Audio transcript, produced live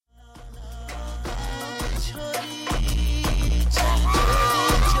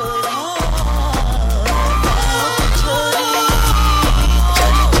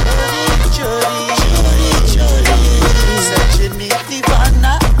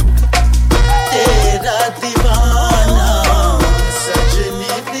दीवाना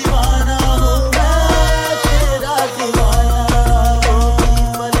सजनी दीवाना हूँ मैं तेरा दीवाना ओ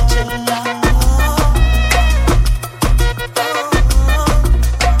पीपल चलिया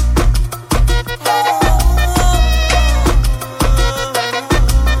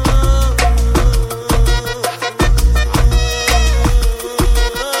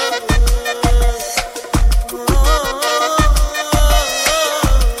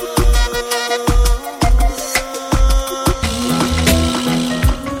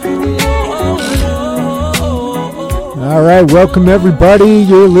All right, welcome everybody.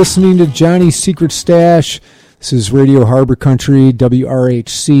 You're listening to Johnny's Secret Stash. This is Radio Harbor Country,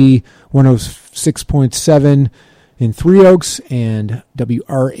 WRHC 106.7 in Three Oaks and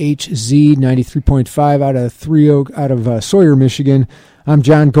WRHZ 93.5 out of Sawyer, Michigan. I'm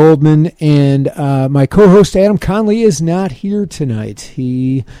John Goldman, and my co-host Adam Conley is not here tonight.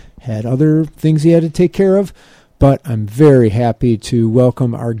 He had other things he had to take care of, but I'm very happy to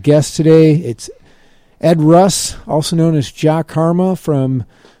welcome our guest today. It's Ed Russ, also known as Jock Karma from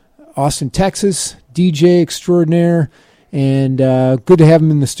Austin, Texas, DJ extraordinaire, and good to have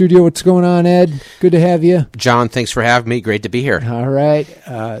him in the studio. What's going on, Ed? Good to have you. John, thanks for having me. Great to be here. All right.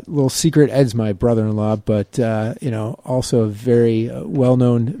 Little secret, Ed's my brother-in-law, but also a very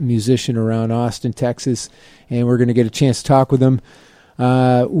well-known musician around Austin, Texas, and we're going to get a chance to talk with him.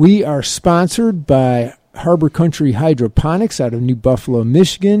 We are sponsored by Harbor Country Hydroponics out of New Buffalo,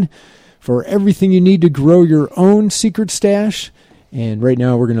 Michigan, for everything you need to grow your own secret stash. And right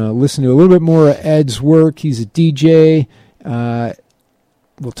now we're going to listen to a little bit more of Ed's work. He's a DJ.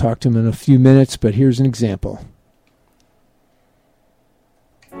 We'll talk to him in a few minutes, but here's an example.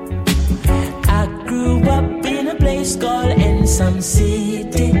 I grew up in a place called Ensom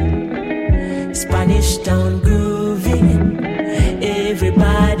City, Spanish Town groovy,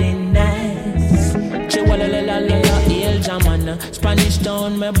 everybody nice. Spanish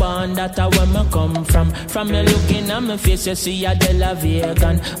Town, me born, that's where me come from. From me looking at me face, you see a De La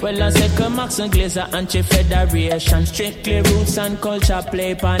Vegan. Well, I say Max and Glazer and Chief Federation. Strictly roots and culture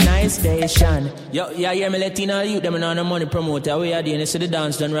play per nice station. Yo, yeah, me Latino youth, them on the money promoter. We are doing this, so the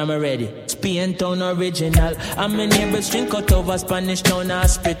dance done, I'm ready. Spain Town original. I'm a neighbor string cut over Spanish Town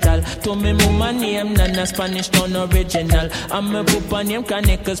hospital. To me mama name, Nana Spanish Town original. I'm a papa name,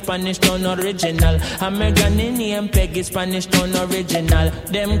 Kaneka Spanish Town original. I'm a granny name, Peggy Spanish Town original.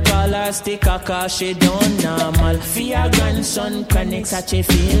 Them call her sticker cause she don't normal. For your grandson chronic such a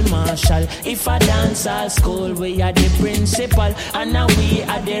field marshal. If I dance at school we are the principal, and now we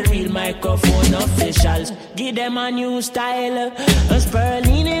are the real microphone officials. Give them a new style, a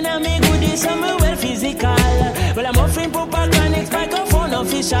Sperling in a me goodies, I'm well physical. Well I'm offering proper chronic microphone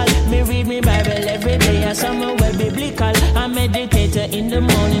official. Me read me Bible every day and some well biblical. I meditate in the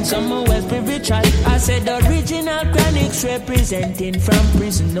morning, some well spiritual. I said original chronics representing from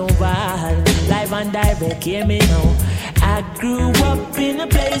prison Oval, live and direct, hear me now. I grew up in a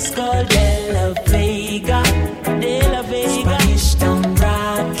place called De La Vega, Spanish Town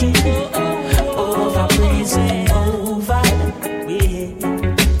rocking, over prison Oval, yeah.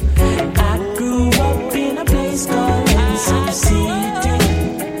 I grew up in a place called Ensom City,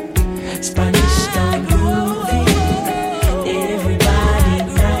 Spanish Town groovy, everybody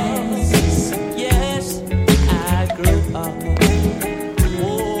nice, yes. I grew up.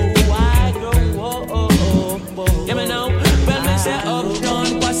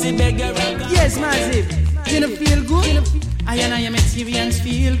 Yes, massive. You don't feel good? I and I am experience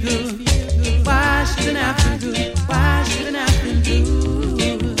feel good. Why shouldn't I feel good? Why shouldn't I feel good?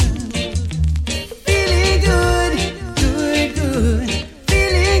 Feeling good, good, good.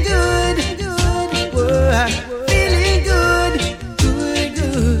 Feeling good, good. Whoa. Feeling good, good,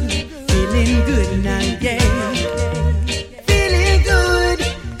 good. Feeling good now, yeah. Feeling good,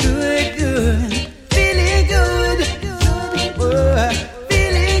 good, good. Feeling good, good. Whoa.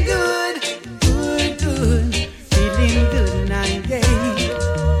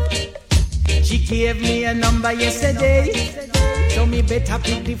 Gave me a number yesterday, so me better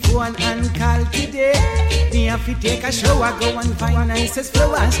pick the phone and call today. Me have to take a shower, go and find nicest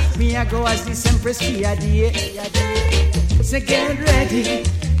flowers. Me a go as this empress Fiadia. So get ready,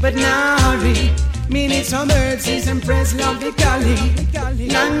 but now hurry. Me need some herbs, empress love the calling.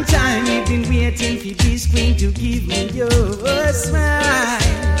 Long time we've been waiting for this queen to give me your smile.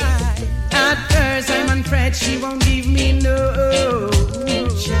 At first I'm on fret, she won't give me no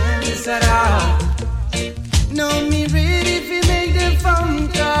chance at all. No, me ready if make the phone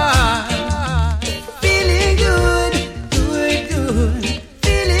call. Feeling good, good, good.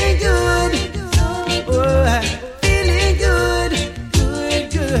 Feeling good, oh, feeling good,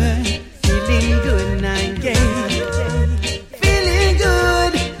 good, good. Feeling good now,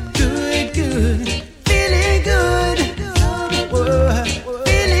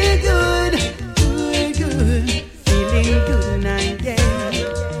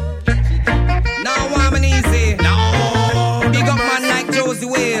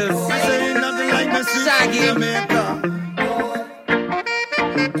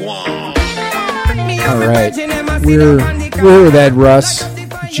 We're here with Ed Russ,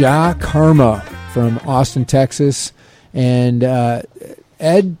 Ja Karma from Austin, Texas. And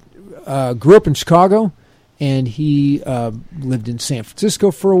Ed grew up in Chicago, and he lived in San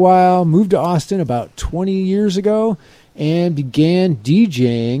Francisco for a while, moved to Austin about 20 years ago, and began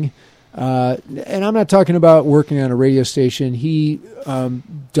DJing. And I'm not talking about working on a radio station. He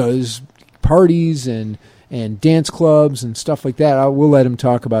does parties and dance clubs and stuff like that. We'll let him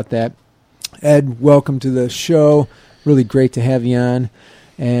talk about that. Ed, welcome to the show. Really great to have you on.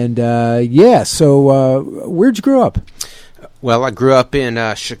 And, so where'd you grow up? Well, I grew up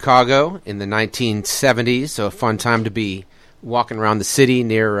in Chicago in the 1970s, so a fun time to be walking around the city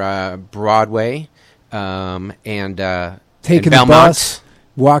near Broadway and taking and the Belmont. bus,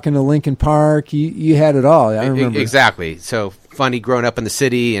 walking to Lincoln Park. You had it all. I remember. Exactly. So funny growing up in the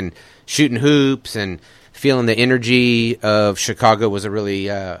city and shooting hoops and feeling the energy of Chicago was a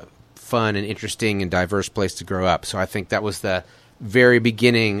really fun and interesting and diverse place to grow up. So I think that was the very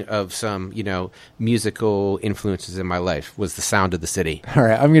beginning of some, musical influences in my life was the sound of the city. All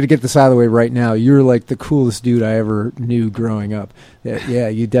right, I'm going to get this out of the way right now. You're like the coolest dude I ever knew growing up. Yeah,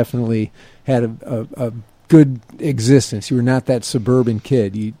 you definitely had a good existence. You were not that suburban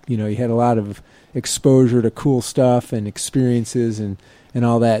kid. You had a lot of exposure to cool stuff and experiences and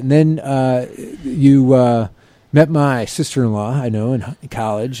all that. And then you met my sister-in-law, I know, in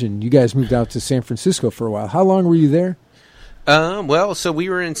college, and you guys moved out to San Francisco for a while. How long were you there? So we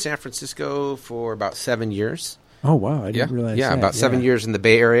were in San Francisco for about 7 years. Oh, wow. I didn't realize that. Yeah, about 7 years in the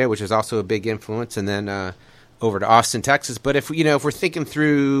Bay Area, which is also a big influence, and then over to Austin, Texas. But if we're thinking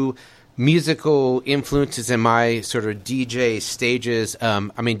through musical influences in my sort of DJ stages,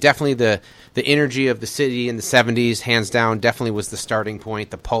 definitely the energy of the city in the 70s, hands down, definitely was the starting point,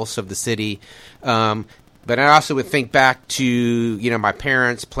 the pulse of the city. But I also would think back to, my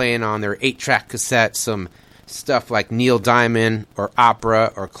parents playing on their 8-track cassette, some stuff like Neil Diamond or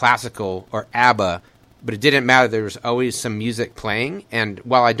opera or classical or ABBA, but it didn't matter. There was always some music playing. And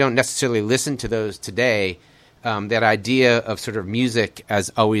while I don't necessarily listen to those today, that idea of sort of music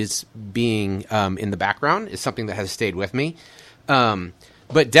as always being in the background is something that has stayed with me.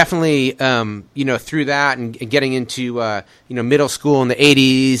 But definitely, through that and getting into, middle school in the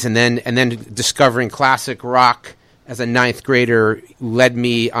 80s and then discovering classic rock as a ninth grader led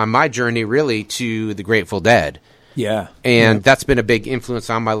me on my journey really to the Grateful Dead. Yeah. And that's been a big influence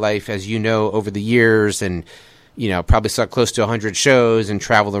on my life, as you know, over the years. And, probably saw close to 100 shows and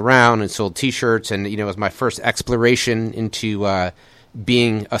traveled around and sold T-shirts. And, it was my first exploration into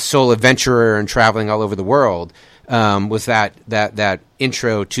being a sole adventurer and traveling all over the world. Was that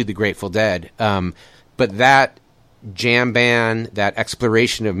intro to the Grateful Dead. But that jam band, that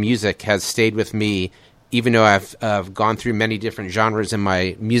exploration of music has stayed with me, even though I've gone through many different genres in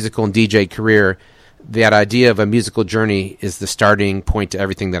my musical and DJ career. That idea of a musical journey is the starting point to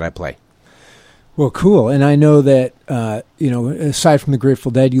everything that I play. Well, cool. And I know that, aside from the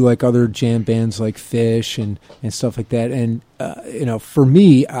Grateful Dead, you like other jam bands like Phish and stuff like that. And, for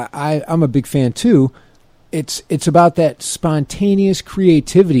me, I'm a big fan too. It's about that spontaneous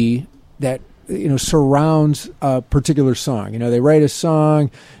creativity that surrounds a particular song. They write a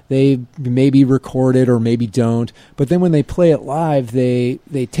song, they maybe record it or maybe don't, but then when they play it live, they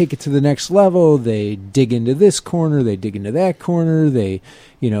take it to the next level. They dig into this corner, they dig into that corner. They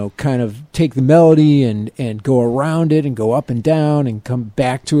kind of take the melody and go around it and go up and down and come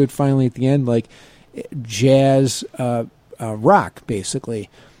back to it finally at the end, like jazz rock basically.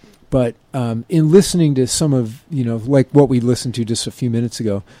 But in listening to some of, like what we listened to just a few minutes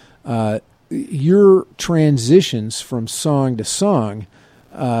ago, your transitions from song to song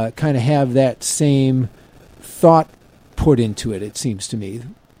kind of have that same thought put into it, it seems to me.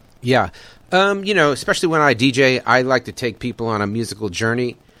 Yeah. Especially when I DJ, I like to take people on a musical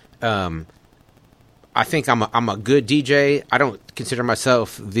journey. I think I'm a good DJ. I don't consider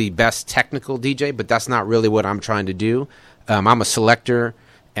myself the best technical DJ, but that's not really what I'm trying to do. I'm a selector.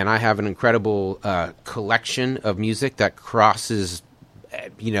 And I have an incredible collection of music that crosses,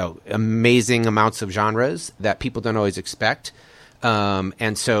 amazing amounts of genres that people don't always expect.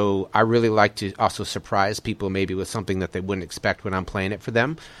 And so I really like to also surprise people maybe with something that they wouldn't expect when I'm playing it for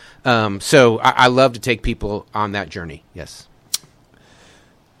them. So I love to take people on that journey, yes.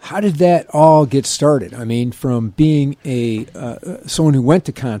 How did that all get started? I mean, from being someone who went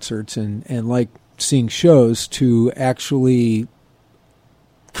to concerts and liked seeing shows to actually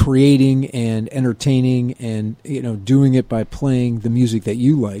creating and entertaining and doing it by playing the music that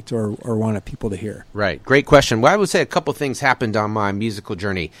you liked or wanted people to hear. Right. Great question. Well, I would say a couple things happened on my musical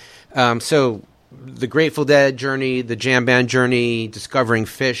journey. So the Grateful Dead journey, the jam band journey, discovering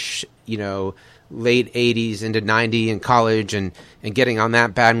Phish, late 80s into 90 in college and getting on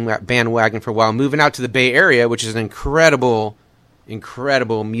that bandwagon for a while, moving out to the Bay Area, which is an incredible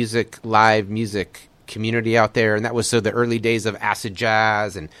live music community out there. And that was the early days of acid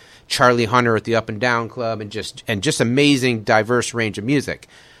jazz and Charlie Hunter at the Up and Down Club and just amazing, diverse range of music.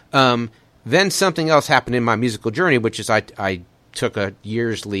 Then something else happened in my musical journey, which is I took a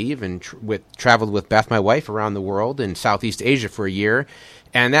year's leave and traveled with Beth, my wife, around the world in Southeast Asia for a year.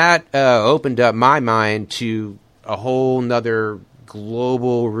 And that opened up my mind to a whole nother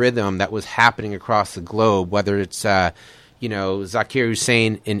global rhythm that was happening across the globe, whether it's, Zakir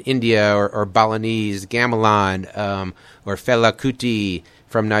Hussain in India or Balinese gamelan or Fela Kuti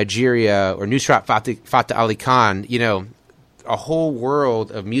from Nigeria or Nusrat Fateh Ali Khan. A whole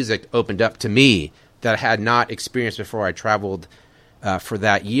world of music opened up to me that I had not experienced before I traveled for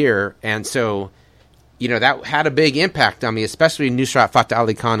that year. And so that had a big impact on me, especially Nusrat Fateh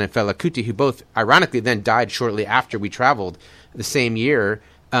Ali Khan and Fela Kuti, who both, ironically, then died shortly after we traveled the same year.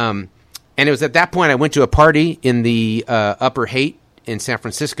 And it was at that point I went to a party in the Upper Haight in San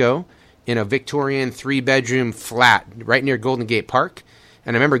Francisco in a Victorian 3-bedroom flat right near Golden Gate Park.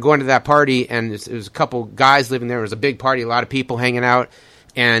 And I remember going to that party, and it was a couple guys living there. It was a big party, a lot of people hanging out.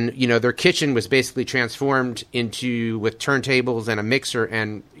 And, their kitchen was basically transformed with turntables and a mixer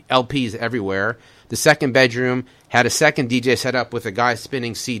and LPs everywhere. The second bedroom had a second DJ set up with a guy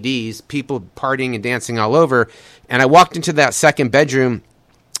spinning CDs, people partying and dancing all over. And I walked into that second bedroom,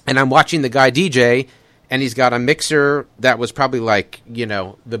 and I'm watching the guy DJ, and he's got a mixer that was probably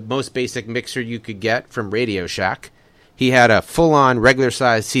the most basic mixer you could get from Radio Shack. He had a full-on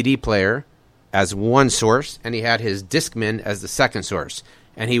regular-sized CD player as one source, and he had his Discman as the second source.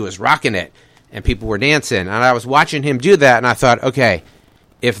 And he was rocking it, and people were dancing. And I was watching him do that, and I thought, okay,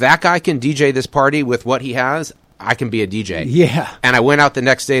 if that guy can DJ this party with what he has, I can be a DJ. Yeah. And I went out the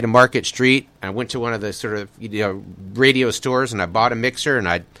next day to Market Street. I went to one of the sort of radio stores, and I bought a mixer, and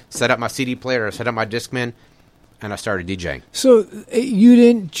I set up my CD player, I set up my Discman, and I started DJing. So you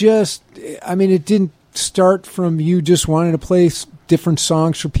didn't it didn't start from you just wanting to play different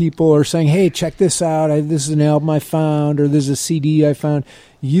songs for people or saying, hey, check this out, this is an album I found, or this is a CD I found.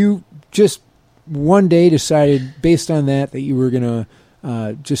 You just one day decided, based on that you were going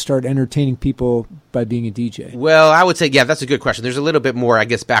to just start entertaining people by being a DJ. Well, I would say, yeah, that's a good question. There's a little bit more, I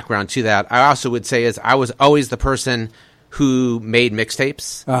guess, background to that. I also would say I was always the person who made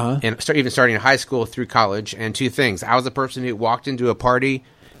mixtapes, and even starting in high school through college. And two things. I was the person who walked into a party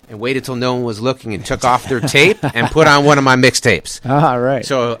and waited till no one was looking and took off their tape and put on one of my mixtapes. Right.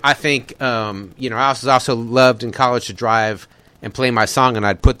 So I think, I also loved in college to drive and play my song, and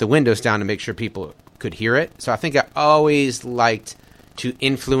I'd put the windows down to make sure people could hear it. So I think I always liked to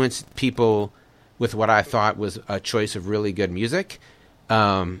influence people with what I thought was a choice of really good music.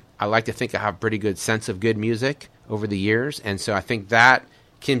 I like to think I have a pretty good sense of good music over the years, and so I think that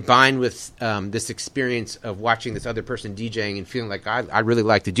combined with this experience of watching this other person DJing and feeling like I really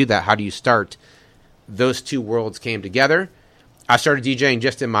like to do that. How do you start? Those two worlds came together. I started DJing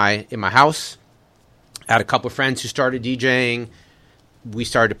just in my house. I had a couple of friends who started DJing. We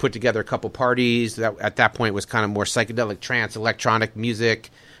started to put together a couple parties. That at that point was kind of more psychedelic trance, electronic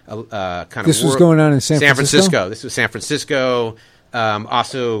music. This was going on in San Francisco? This was San Francisco.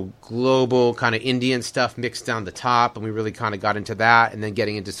 Also global kind of Indian stuff mixed down the top, and we really kind of got into that, and then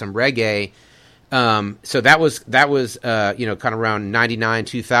getting into some reggae. So that was kind of around 99,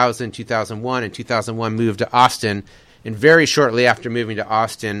 2000, 2001, and 2001 moved to Austin. And very shortly after moving to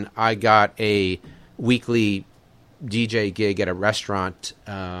Austin, I got a weekly DJ gig at a restaurant.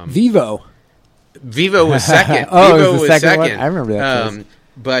 Vivo was second. Vivo was second. One? I remember that place.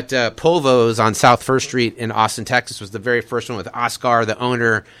 But Polvo's on South First Street in Austin, Texas was the very first one with Oscar, the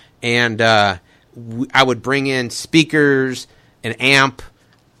owner. And I would bring in speakers, an amp,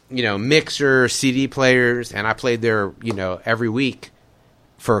 mixer, CD players, and I played there, every week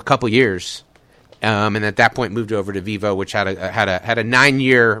for a couple years. And at that point moved over to Vivo, which had a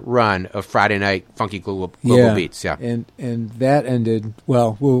 9-year run of Friday night funky global beats. Yeah. And that ended,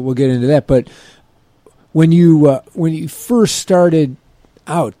 well, we'll get into that. But when you first started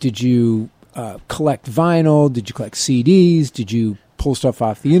out, did you collect vinyl? Did you collect CDs? Did you pull stuff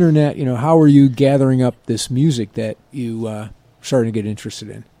off the internet? How were you gathering up this music that you started to get interested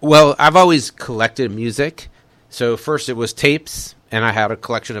in? Well, I've always collected music. So first it was tapes, and I had a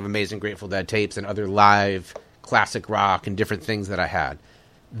collection of amazing Grateful Dead tapes and other live classic rock and different things that I had.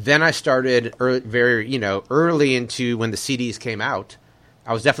 Then I started early into when the CDs came out.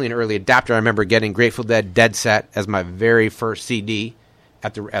 I was definitely an early adapter. I remember getting Grateful Dead Dead Set as my very first CD.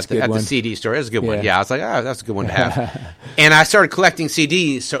 at the CD store. It was a good one. Yeah. Yeah, I was like, oh, that's a good one to have. And I started collecting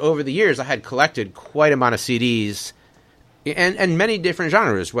CDs. So over the years, I had collected quite a amount of CDs and many different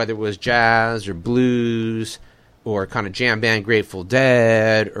genres, whether it was jazz or blues or kind of jam band, Grateful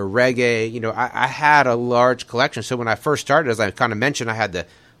Dead or reggae. You know, I had a large collection. So when I first started, as I kind of mentioned, I had the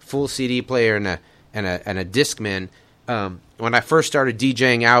full CD player and a Discman. When I first started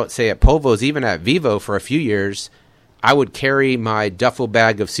DJing out, say at Polvo's, even at Vivo for a few years, I would carry my duffel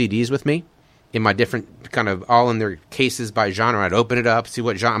bag of CDs with me in my different kind of all in their cases by genre. I'd open it up, see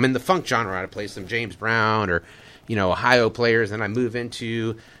what genre. I'm in the funk genre. I'd play some James Brown or, you know, Ohio players. And I move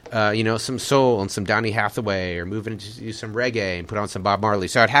into, you know, some soul and some Donny Hathaway, or move into some reggae and put on some Bob Marley.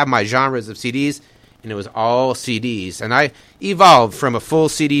 So I'd have my genres of CDs, and it was all CDs. And I evolved from a full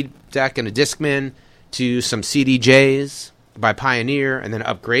CD deck and a Discman to some CDJs by Pioneer, and then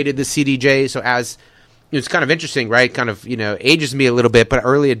upgraded the CDJ. So as it's kind of interesting, right? Kind of, you know, ages me a little bit, but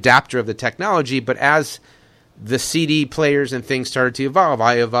early adapter of the technology. But as the CD players and things started to evolve,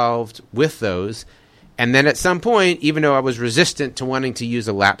 I evolved with those. And then at some point, even though I was resistant to wanting to use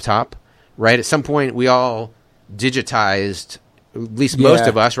a laptop, right? At some point, we all digitized, at least most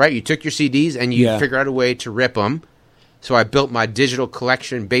of us, right? You took your CDs and you figured out a way to rip them. So I built my digital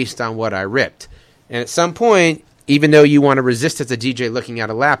collection based on what I ripped. And at some point, even though you want to resist as a DJ looking at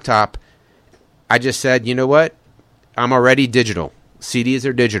a laptop, I just said, you know what? I'm already digital. CDs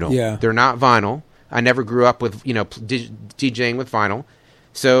are digital. Yeah. They're not vinyl. I never grew up with, you know, DJing with vinyl.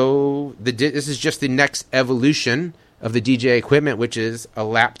 So this is just the next evolution of the DJ equipment, which is a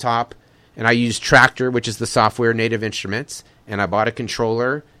laptop. And I use Traktor, which is the software Native Instruments. And I bought a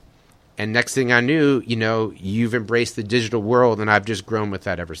controller. And next thing I knew, you know, you've embraced the digital world, and I've just grown with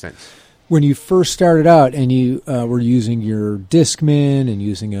that ever since. When you first started out and you were using your Discman and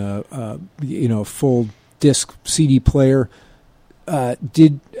using a full disc CD player, what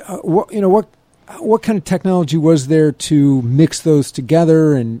kind of technology was there to mix those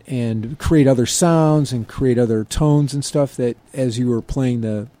together and create other sounds and create other tones and stuff that as you were playing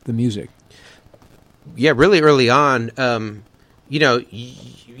the music? Yeah, really early on, you know,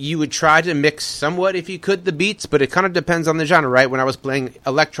 you would try to mix somewhat if you could the beats, but it kind of depends on the genre, right? When I was playing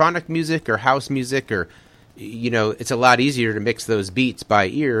electronic music or house music, or, you know, it's a lot easier to mix those beats by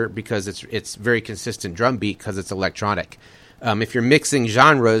ear because it's very consistent drum beat because it's electronic. If you're mixing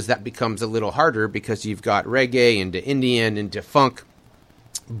genres, that becomes a little harder because you've got reggae into Indian into funk.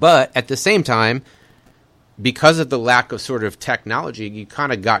 But at the same time, because of the lack of sort of technology, you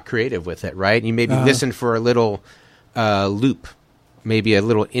kind of got creative with it, right? You maybe listen for a little loop, maybe a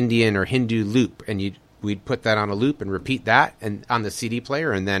little Indian or Hindu loop, and we'd put that on a loop and repeat that and on the CD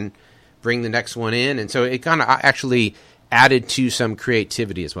player, and then bring the next one in. And so it kind of actually added to some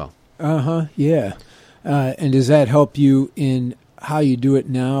creativity as well. Yeah. And does that help you in how you do it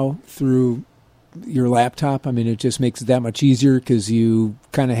now through your laptop? I mean, it just makes it that much easier because you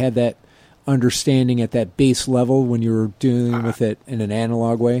kind of had that understanding at that base level when you were dealing with it in an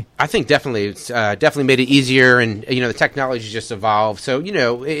analog way? I think definitely. It's definitely made it easier, and, you know, the technology just evolved. So, you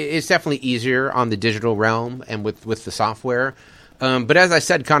know, it's definitely easier on the digital realm and with the software. But as I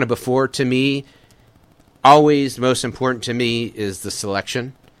said kind of before, to me, always most important to me is the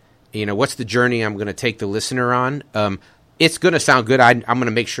selection. You know, what's the journey I'm going to take the listener on? It's going to sound good. I'm going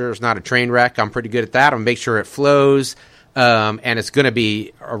to make sure it's not a train wreck. I'm pretty good at that. I'm going to make sure it flows. And it's going to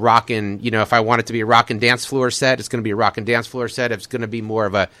be a rockin', you know, if I want it to be a rockin' dance floor set, it's going to be a rockin' dance floor set. If it's going to be more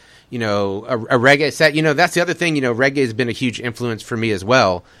of a, you know, a reggae set, you know, that's the other thing, you know, reggae has been a huge influence for me as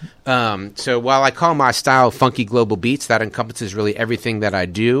well. So while I call my style funky global beats, that encompasses really everything that I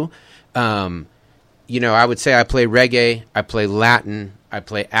do. You know, I would say I play reggae, I play Latin, I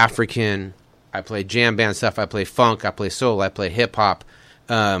play African, I play jam band stuff, I play funk, I play soul, I play hip hop.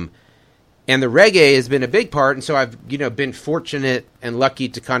 And the reggae has been a big part, and so I've, you know, been fortunate and lucky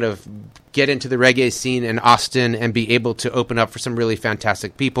to kind of get into the reggae scene in Austin and be able to open up for some really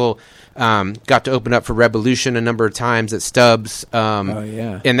fantastic people. Got to open up for Revolution a number of times at Stubbs.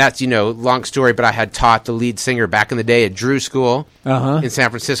 And that's, you know, long story, but I had taught the lead singer back in the day at Drew School in San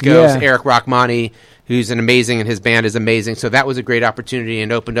Francisco. Yeah. Eric Rachmani, who's an amazing, and his band is amazing. So that was a great opportunity,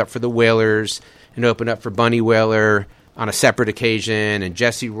 and opened up for the Wailers and opened up for Bunny Wailer on a separate occasion, and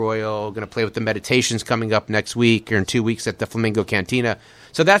Jesse Royal, going to play with the Meditations coming up next week or in 2 weeks at the Flamingo Cantina.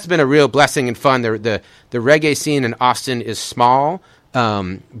 So that's been a real blessing and fun. The reggae scene in Austin is small,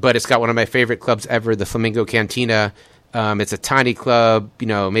 but it's got one of my favorite clubs ever, the Flamingo Cantina. It's a tiny club, you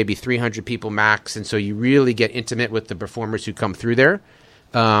know, maybe 300 people max, and so you really get intimate with the performers who come through there.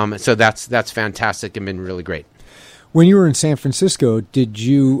 So that's fantastic and been really great. When you were in San Francisco, did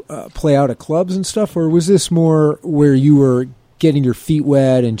you play out at clubs and stuff, or was this more where you were getting your feet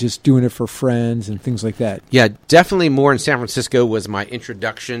wet and just doing it for friends and things like that? Yeah, definitely more in San Francisco was my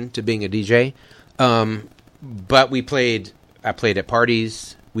introduction to being a DJ. But I played at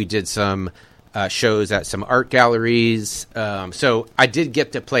parties. We did some shows at some art galleries. So I did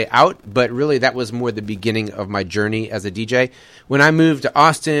get to play out, but really that was more the beginning of my journey as a DJ. When I moved to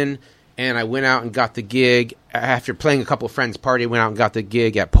Austin and I went out and got the gig, after playing a couple of friends' party, went out and got the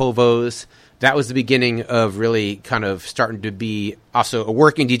gig at Povo's. That was the beginning of really kind of starting to be also a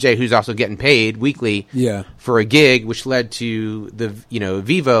working DJ who's also getting paid weekly for a gig, which led to the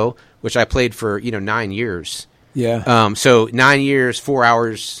Vivo, which I played for 9 years. Yeah. So 9 years, 4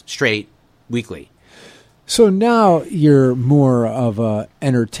 hours straight weekly. So now you're more of a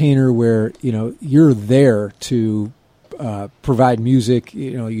entertainer where you're there to provide music.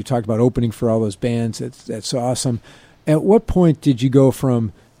 You talked about opening for all those bands. That's awesome. At what point did you go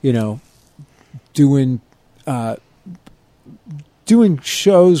from doing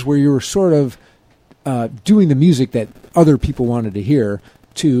shows where you were sort of doing the music that other people wanted to hear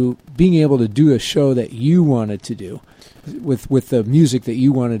to being able to do a show that you wanted to do with the music that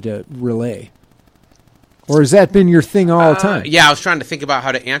you wanted to relay? Or has that been your thing all the time? Yeah, I was trying to think about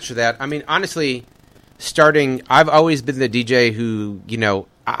how to answer that. I mean, honestly, I've always been the DJ who,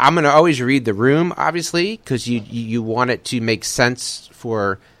 I'm going to always read the room, obviously, because you want it to make sense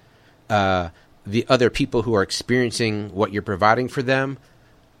for the other people who are experiencing what you're providing for them.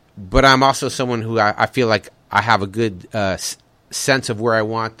 But I'm also someone who I feel like I have a good sense of where I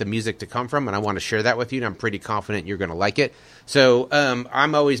want the music to come from, and I want to share that with you, and I'm pretty confident you're going to like it. So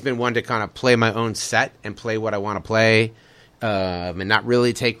I'm always been one to kind of play my own set and play what I want to play, and not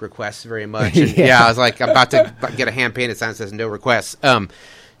really take requests very much. And, I was like, I'm about to get a hand-painted sign that says no requests.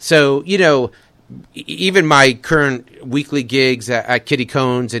 So, even my current weekly gigs at Kitty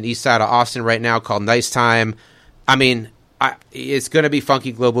Cone's in East Side of Austin right now called Nice Time, I mean, it's going to be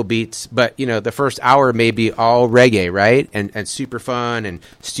funky global beats, but, the first hour may be all reggae, right? And super fun and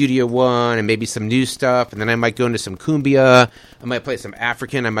Studio One and maybe some new stuff. And then I might go into some cumbia. I might play some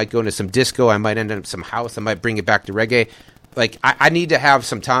African. I might go into some disco. I might end up some house. I might bring it back to reggae. Like, I need to have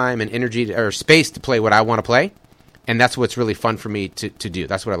some time and energy or space to play what I want to play. And that's what's really fun for me to do.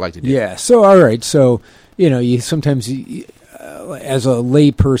 That's what I like to do. Yeah. So, all right. So, you sometimes, as a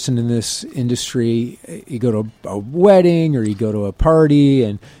lay person in this industry, you go to a wedding or you go to a party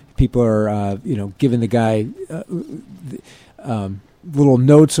and people are, giving the guy little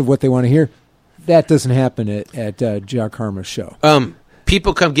notes of what they want to hear. That doesn't happen at Jock Harma's show.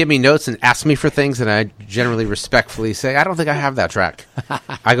 People come give me notes and ask me for things, and I generally respectfully say, I don't think I have that track.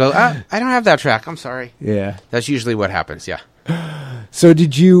 I go, I don't have that track. I'm sorry. Yeah. That's usually what happens, yeah. So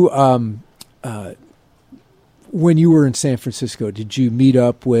did you, when you were in San Francisco, did you meet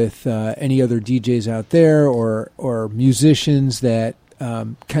up with any other DJs out there or musicians that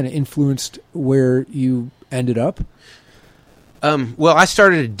kind of influenced where you ended up? Well, I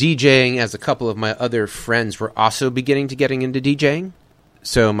started DJing as a couple of my other friends were also beginning to getting into DJing.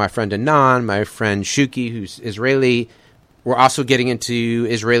 So my friend Anan, my friend Shuki, who's Israeli, were also getting into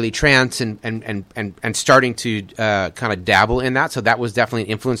Israeli trance and starting to kind of dabble in that. So that was definitely an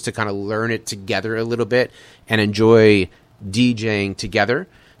influence to kind of learn it together a little bit and enjoy DJing together.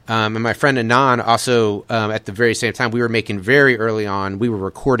 And my friend Anan also, at the very same time, we were making very early on, we were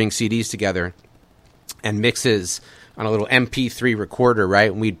recording CDs together and mixes on a little MP3 recorder,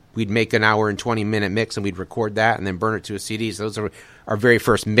 right? And we'd make an hour and 20-minute mix, and we'd record that and then burn it to a CD. So those are our very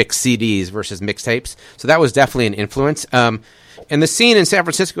first mixed CDs versus mixtapes. So that was definitely an influence. And the scene in San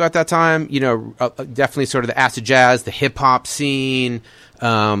Francisco at that time, definitely sort of the acid jazz, the hip-hop scene,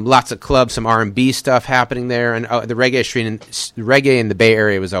 lots of clubs, some R&B stuff happening there. And the reggae in the Bay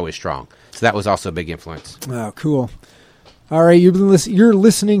Area was always strong. So that was also a big influence. Oh, cool. All right, you're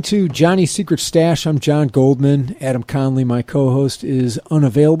listening to Johnny's Secret Stash. I'm John Goldman. Adam Conley, my co-host, is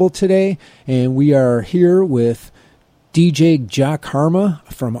unavailable today, and we are here with DJ Jock Harma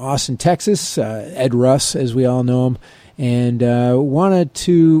from Austin, Texas, Ed Russ, as we all know him, and we're on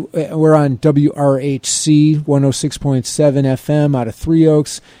WRHC 106.7 FM out of Three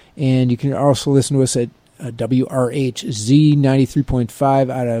Oaks, and you can also listen to us at WRHZ 93.5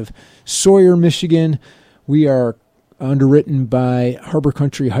 out of Sawyer, Michigan. We are underwritten by Harbor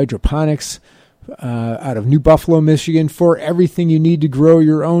Country Hydroponics out of New Buffalo, Michigan, for everything you need to grow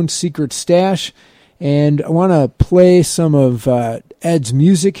your own secret stash. And I want to play some of Ed's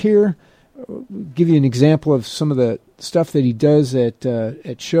music here, give you an example of some of the stuff that he does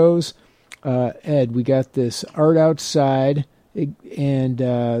at shows. Ed, we got this Art Outside and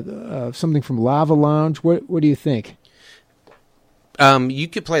something from Lava Lounge. What do you think? You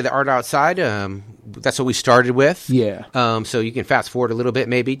could play the Art Outside. That's what we started with. Yeah. So you can fast forward a little bit,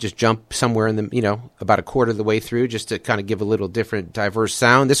 maybe just jump somewhere in the, about a quarter of the way through, just to kind of give a little different, diverse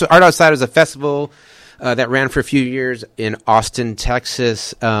sound. This Art Outside is a festival that ran for a few years in Austin,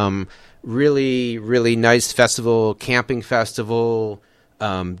 Texas. Really, really nice festival, camping festival,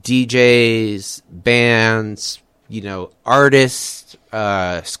 DJs, bands, artists,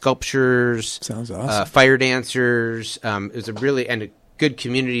 sculptures. Sounds awesome. Fire dancers. It was a good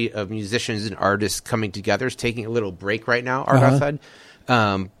community of musicians and artists coming together. It's taking a little break right now, Art Outside.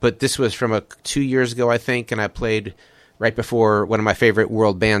 But this was from 2 years ago, I think, and I played right before one of my favorite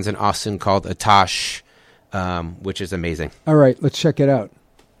world bands in Austin called Atash, which is amazing. All right, let's check it out.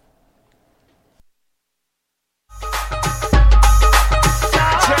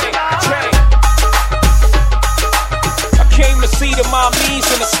 I came to see the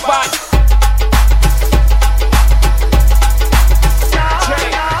mommies in the spot.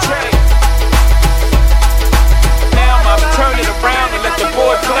 Turn it around and let the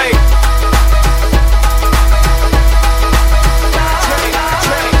boy play.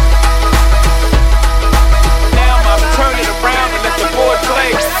 Now I'm turn it around and let the boy play.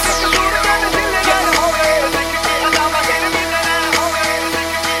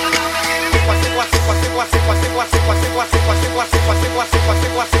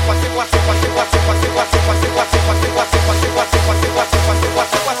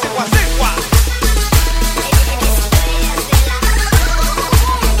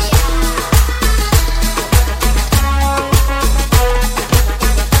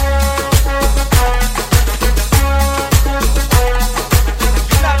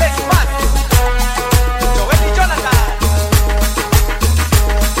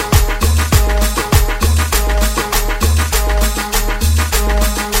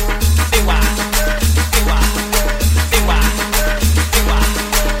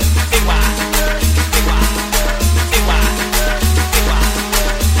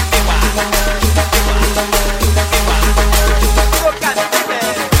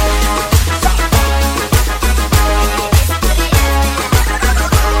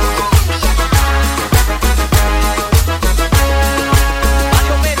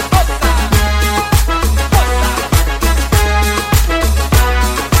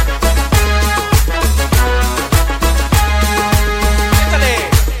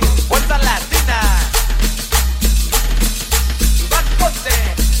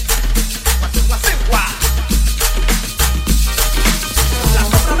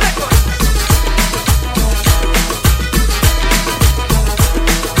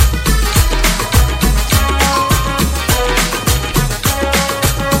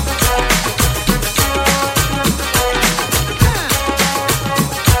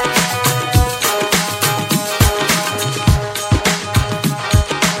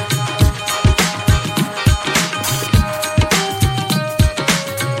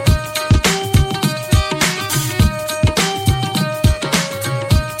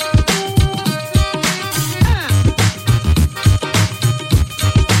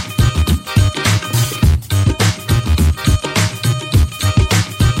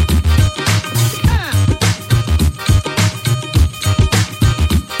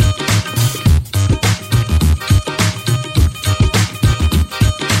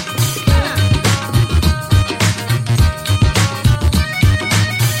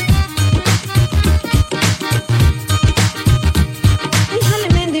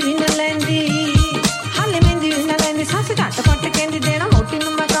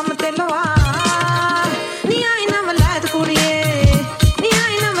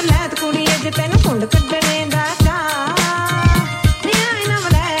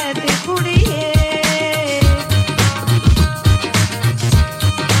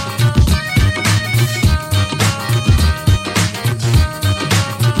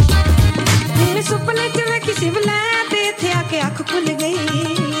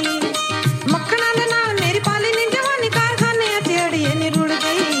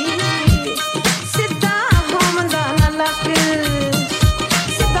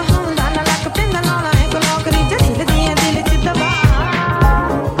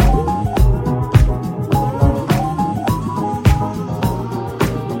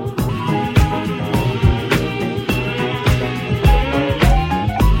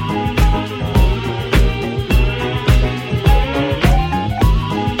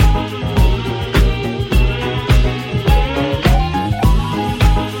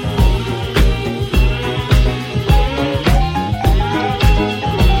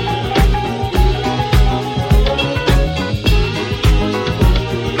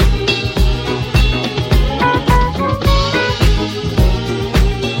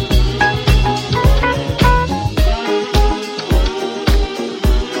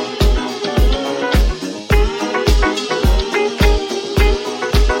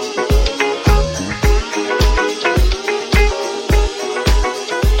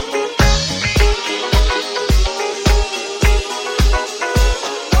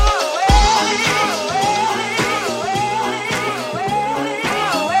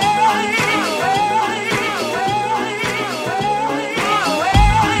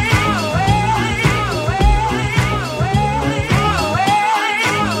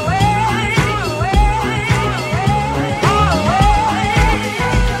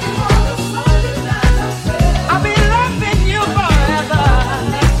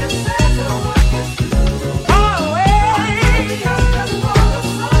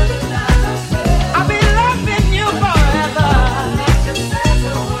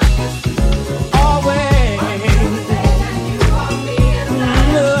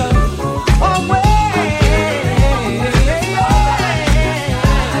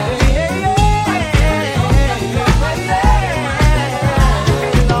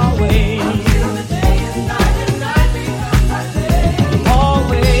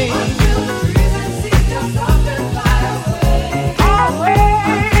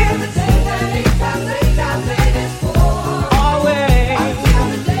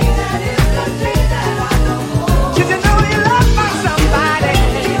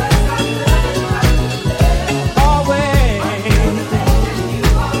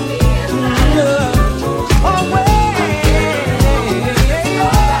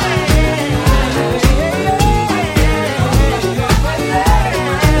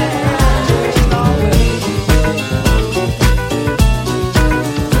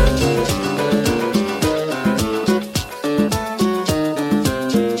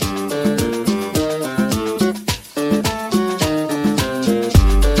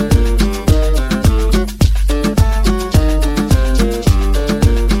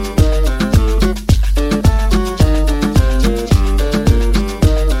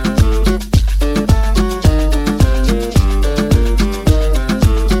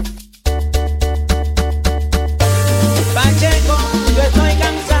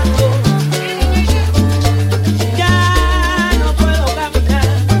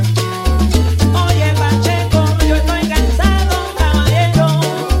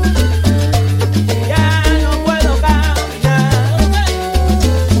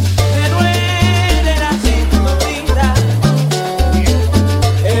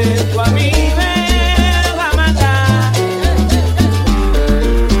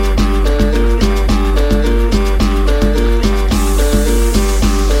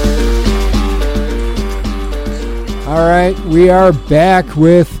 We are back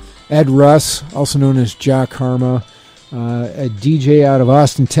with Ed Russ, also known as Jock Karma, a DJ out of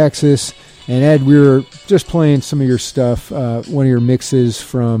Austin, Texas. And Ed, we were just playing some of your stuff, one of your mixes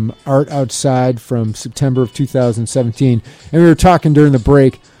from Art Outside from September of 2017. And we were talking during the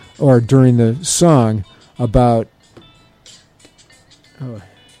break, or during the song, about... Oh.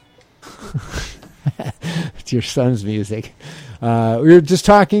 It's your son's music. We were just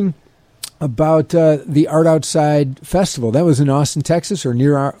talking about the Art Outside Festival. That was in Austin, Texas, or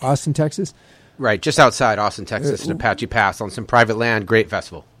near Austin, Texas? Right, just outside Austin, Texas, in Apache Pass on some private land. Great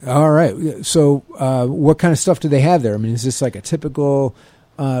festival. All right. So what kind of stuff do they have there? I mean, is this like a typical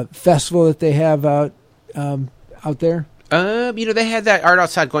festival that they have out there? They had that Art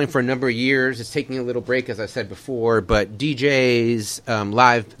Outside going for a number of years. It's taking a little break, as I said before, but DJs,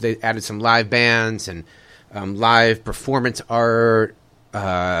 live, they added some live bands and live performance art,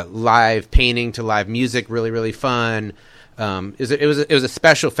 live painting to live music, really, really fun. It was a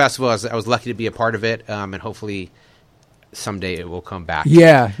special festival. I was lucky to be a part of it, and hopefully someday it will come back.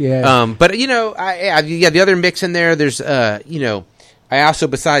 Yeah. But the other mix in there. There's I also,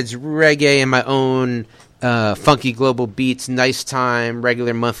 besides reggae and my own funky global beats, Nice Time,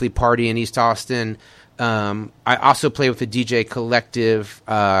 regular monthly party in East Austin. I also play with a DJ collective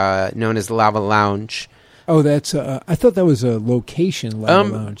known as Lava Lounge. Oh, that's. I thought that was a location, Lava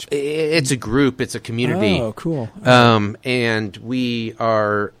Lounge. It's a group. It's a community. Oh, cool. And we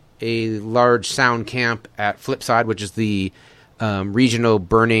are a large sound camp at Flipside, which is the regional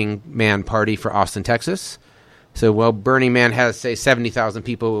Burning Man party for Austin, Texas. So while Burning Man has, say, 70,000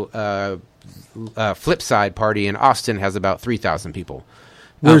 people, Flipside party in Austin has about 3,000 people.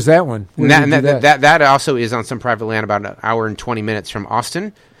 Where's that one? That also is on some private land about an hour and 20 minutes from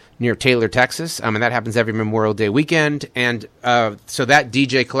Austin, near Taylor, Texas. And that happens every Memorial Day weekend. And so that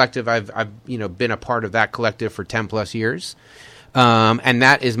DJ collective, I've been a part of that collective for 10 plus years. And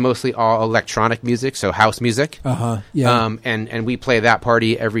that is mostly all electronic music, so house music. Yeah. And we play that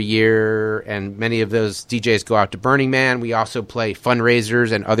party every year, and many of those DJs go out to Burning Man. We also play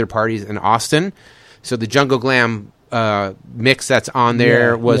fundraisers and other parties in Austin. So the Jungle Glam mix that's on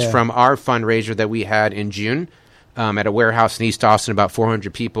there was from our fundraiser that we had in June. At a warehouse in East Austin, about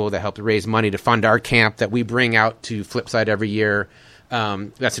 400 people that helped raise money to fund our camp that we bring out to Flipside every year.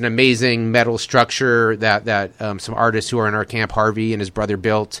 That's an amazing metal structure that some artists who are in our camp, Harvey and his brother,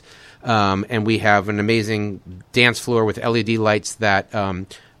 built. And we have an amazing dance floor with LED lights that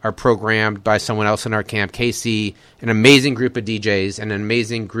are programmed by someone else in our camp, Casey, an amazing group of DJs and an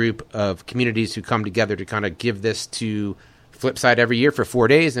amazing group of communities who come together to kind of give this to Flipside every year for 4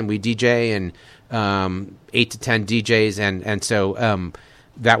 days. And we DJ and 8 to 10 DJs. And so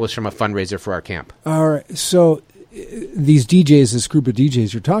that was from a fundraiser for our camp. All right. So these DJs, this group of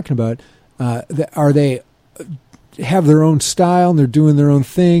DJs you're talking about, are they have their own style and they're doing their own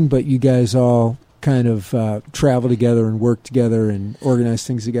thing, but you guys all kind of travel together and work together and organize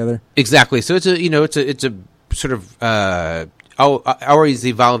things together? Exactly. So it's a sort of always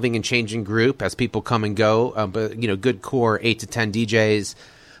evolving and changing group as people come and go. But good core 8 to 10 DJs.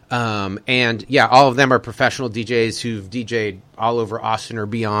 And all of them are professional DJs who've DJ'd all over Austin or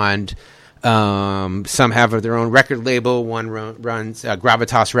beyond. Some have their own record label. One runs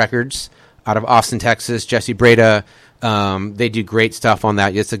Gravitas Records out of Austin, Texas. Jesse Breda. They do great stuff on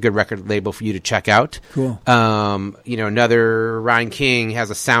that. It's a good record label for you to check out. Cool. Another Ryan King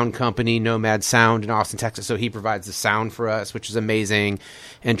has a sound company, Nomad Sound, in Austin, Texas. So he provides the sound for us, which is amazing.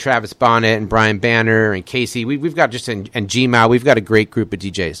 And Travis Bonnet and Brian Banner and Casey. We've got and G-Mao. We've got a great group of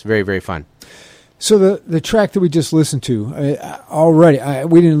DJs. Very, very fun. So the track that we just listened to, already,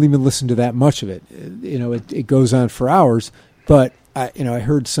 we didn't even listen to that much of it. It goes on for hours, but I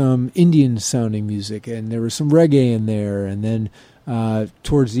heard some Indian sounding music, and there was some reggae in there, and then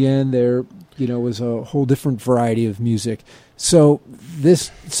towards the end there, was a whole different variety of music. So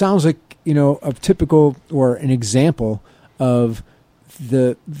this sounds like a typical or an example of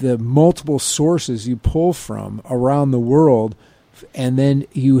the multiple sources you pull from around the world. And then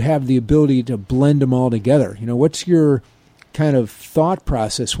you have the ability to blend them all together. What's your kind of thought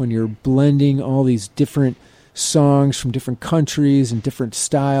process when you're blending all these different songs from different countries and different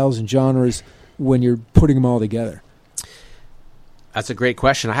styles and genres when you're putting them all together? That's a great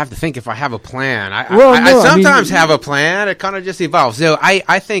question. I have to think if I have a plan. I sometimes have a plan. It kind of just evolves. So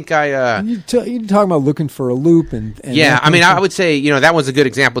I think you're talking about looking for a loop and yeah. I would say that one's a good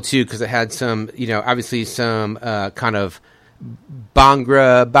example too because it had some obviously some kind of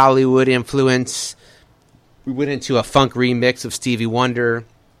Bhangra, Bollywood influence. We went into a funk remix of Stevie Wonder.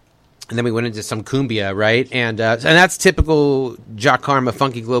 And then we went into some cumbia, right? And that's typical Jock Karma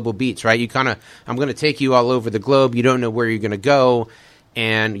funky global beats, right? I'm going to take you all over the globe. You don't know where you're going to go,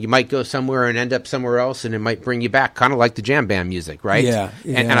 and you might go somewhere and end up somewhere else, and it might bring you back, kind of like the jam band music, right? Yeah.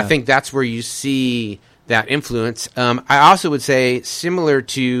 And I think that's where you see that influence. I also would say, similar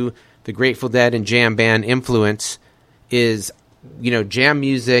to the Grateful Dead and jam band influence, is, jam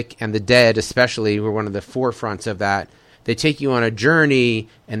music and the Dead especially were one of the forefronts of that. They take you on a journey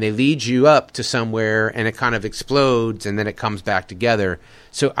and they lead you up to somewhere, and it kind of explodes and then it comes back together.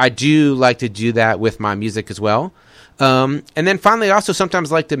 So I do like to do that with my music as well. And then finally, I also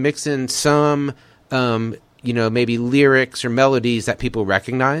sometimes like to mix in some, maybe lyrics or melodies that people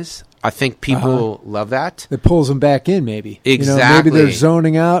recognize. I think people love that. It pulls them back in, maybe. Exactly. Maybe they're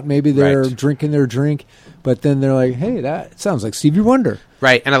zoning out. Maybe they're Right. drinking their drink. But then they're like, hey, that sounds like Stevie Wonder.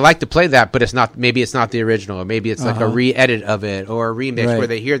 Right, and I like to play that, but maybe it's not the original, or maybe it's like a re-edit of it, or a remix Right. where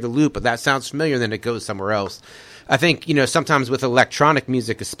they hear the loop, but that sounds familiar, and then it goes somewhere else. I think, sometimes with electronic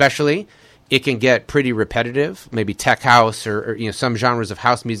music especially, it can get pretty repetitive, maybe tech house or some genres of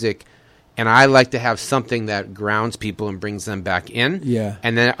house music, and I like to have something that grounds people and brings them back in. Yeah.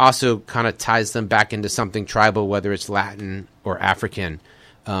 And then it also kind of ties them back into something tribal, whether it's Latin or African,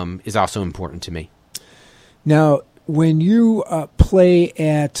 is also important to me. Now, when you play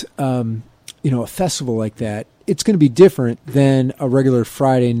at a festival like that, it's going to be different than a regular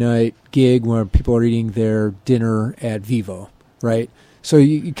Friday night gig where people are eating their dinner at Vivo, right? So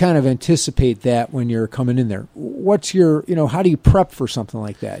you kind of anticipate that when you're coming in there. What's your, how do you prep for something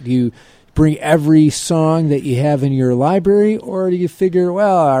like that? Do you bring every song that you have in your library, or do you figure,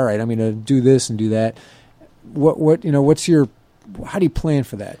 well, all right, I'm going to do this and do that? How do you plan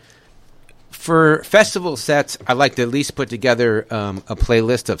for that? For festival sets, I like to at least put together a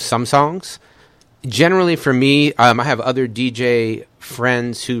playlist of some songs. Generally, for me, I have other DJ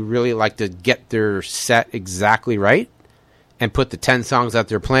friends who really like to get their set exactly right and put the 10 songs that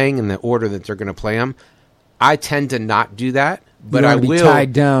they're playing in the order that they're going to play them. I tend to not do that, but I will be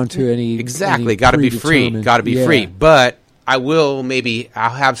tied down to any exactly. Got to be free. Got to be free. But I will I'll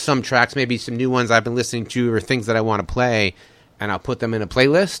have some tracks, maybe some new ones I've been listening to or things that I want to play, and I'll put them in a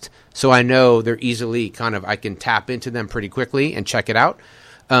playlist so I know they're easily I can tap into them pretty quickly and check it out.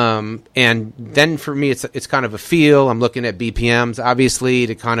 And then for me, it's kind of a feel. I'm looking at BPMs, obviously,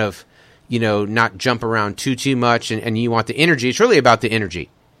 to kind of, not jump around too much. And you want the energy. It's really about the energy.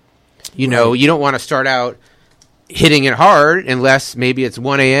 You don't want to start out hitting it hard unless maybe it's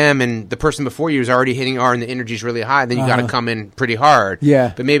 1 a.m. and the person before you is already hitting hard and the energy is really high. Then you got to come in pretty hard.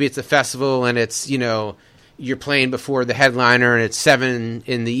 Yeah. But maybe it's a festival and it's, you're playing before the headliner and it's 7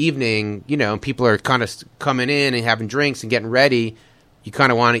 in the evening, and people are kind of coming in and having drinks and getting ready. You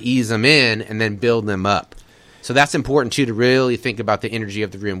kind of want to ease them in and then build them up. So that's important too, to really think about the energy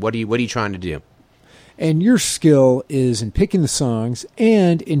of the room. What are you trying to do? And your skill is in picking the songs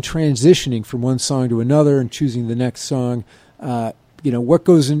and in transitioning from one song to another and choosing the next song. What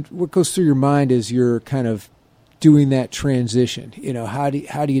goes through your mind as you're kind of doing that transition? How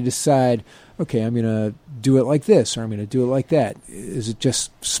do you decide, okay, I'm going to do it like this or I'm going to do it like that? Is it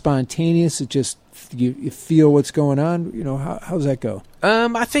just spontaneous? It just you feel what's going on? How does that go?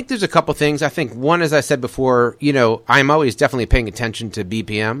 I think there's a couple things. I think one, as I said before, I'm always definitely paying attention to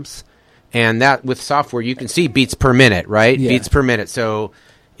BPMs. And that with software, you can see beats per minute, right? Yeah. Beats per minute. So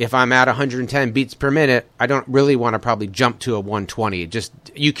if I'm at 110 beats per minute, I don't really want to probably jump to a 120.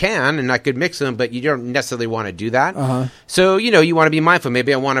 You can, and I could mix them, but you don't necessarily want to do that. So, you want to be mindful.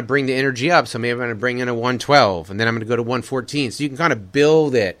 Maybe I want to bring the energy up. So maybe I'm going to bring in a 112, and then I'm going to go to 114. So you can kind of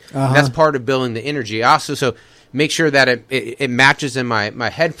build it. That's part of building the energy. Also, make sure that it matches in my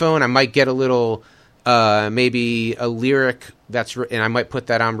headphone. I might get a little... maybe a lyric and I might put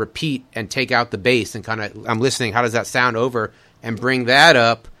that on repeat and take out the bass and I'm listening. How does that sound over and bring that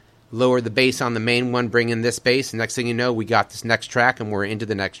up, lower the bass on the main one, bring in this bass. And next thing you know, we got this next track and we're into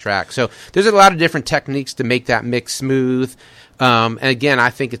the next track. So there's a lot of different techniques to make that mix smooth. And again, I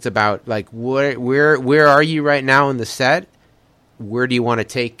think it's about where are you right now in the set? Where do you want to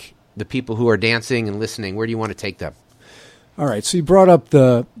take the people who are dancing and listening? Where do you want to take them? All right, so you brought up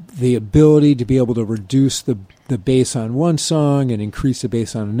the ability to be able to reduce the bass on one song and increase the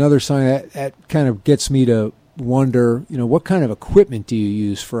bass on another song. That kind of gets me to wonder, what kind of equipment do you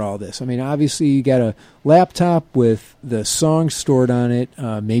use for all this? I mean, obviously you got a laptop with the songs stored on it,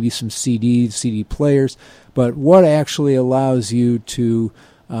 maybe some CDs, CD players, but what actually allows you to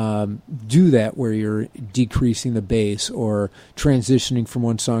do that where you're decreasing the bass or transitioning from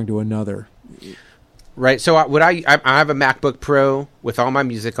one song to another? Right. So I have a MacBook Pro with all my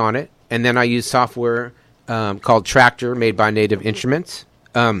music on it, and then I use software called Tractor, made by Native Instruments.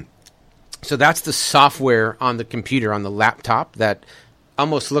 So that's the software on the computer, on the laptop, that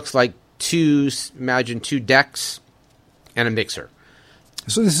almost looks like imagine two decks and a mixer.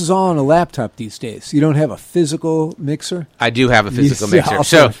 So this is all on a laptop these days. You don't have a physical mixer? I do have a physical You mixer.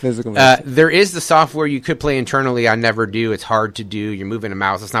 also So have a physical mixer. there is the software you could play internally. I never do. It's hard to do. You're moving a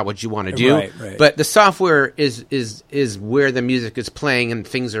mouse. It's not what you want to do. Right. But the software is where the music is playing and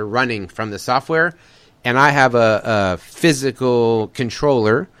things are running from the software. And I have a physical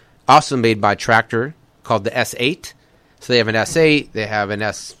controller, also made by Traktor, called the S8. So they have an S8, they have an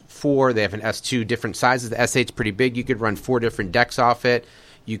S4, they have an S2, different sizes. The S8's pretty big. You could run 4 different decks off it.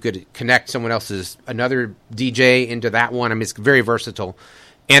 You could connect another DJ into that one. I mean, it's very versatile,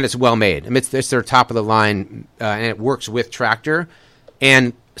 and it's well made. I mean, it's their top of the line, and it works with Traktor.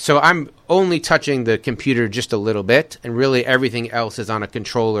 And so I'm only touching the computer just a little bit, and really everything else is on a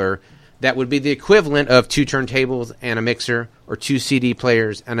controller that would be the equivalent of 2 turntables and a mixer, or 2 CD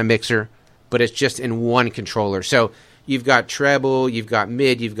players and a mixer, but it's just in one controller. So you've got treble, you've got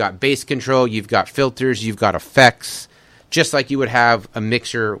mid, you've got bass control, you've got filters, you've got effects, just like you would have a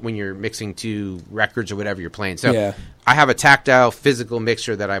mixer when you're mixing 2 records or whatever you're playing. So Yeah. I have a tactile, physical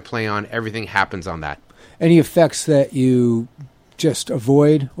mixer that I play on. Everything happens on that. Any effects that you just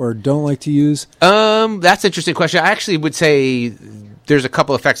avoid or don't like to use? That's an interesting question. I actually would say there's a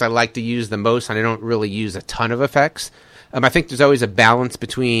couple effects I like to use the most, and I don't really use a ton of effects. I think there's always a balance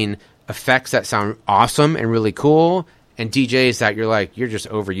between effects that sound awesome and really cool, and DJs that you're just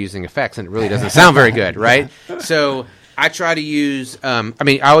overusing effects and it really doesn't sound very good, right? So I try to use,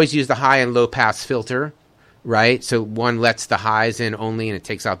 I always use the high and low pass filter, right? So one lets the highs in only and it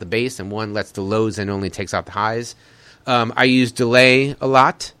takes out the bass, and one lets the lows in only and takes out the highs. I use delay a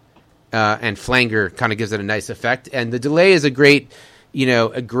lot, and flanger kind of gives it a nice effect. And the delay is a great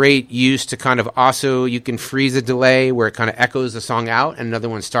use to kind of also, you can freeze a delay where it kind of echoes the song out and another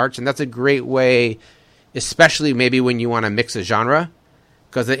one starts. And that's a great way, especially maybe when you want to mix a genre,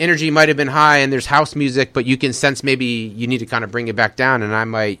 because the energy might have been high and there's house music, but you can sense maybe you need to kind of bring it back down. And I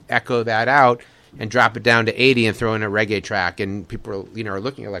might echo that out and drop it down to 80 and throw in a reggae track. And people are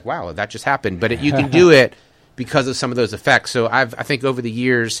looking at like, wow, that just happened. But you can do it because of some of those effects. So I think over the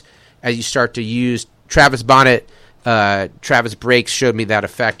years, as you start to use Travis Bonnet, Travis Breaks showed me that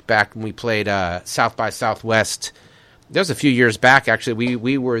effect back when we played South by Southwest. That was a few years back, actually.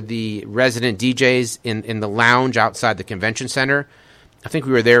 We were the resident DJs in the lounge outside the convention center. I think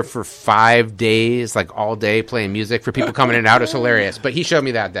we were there for 5 days, like all day, playing music for people coming in and out. It was hilarious. But he showed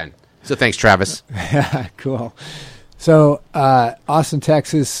me that then. So thanks, Travis. Cool. So Austin,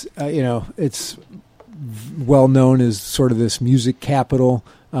 Texas, it's well known as sort of this music capital,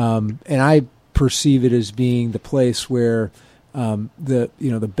 and I perceive it as being the place where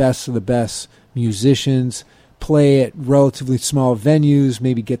the best of the best musicians play at relatively small venues,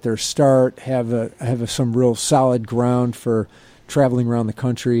 maybe get their start, have some real solid ground for traveling around the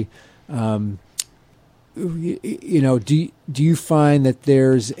country. Do you find that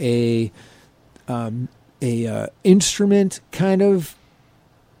there's a instrument kind of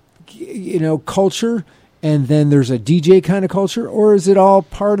culture, and then there's a DJ kind of culture, or is it all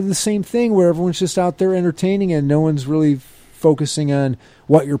part of the same thing where everyone's just out there entertaining and no one's really focusing on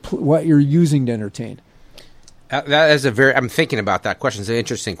what you're using to entertain? That is I'm thinking about that question. It's an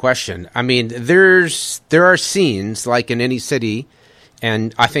interesting question. I mean, there are scenes like in any city,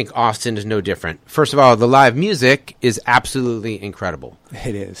 and I think Austin is no different. First of all, the live music is absolutely incredible.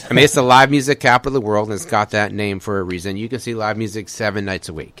 It is. I mean, it's the live music capital of the world, and it's got that name for a reason. You can see live music 7 nights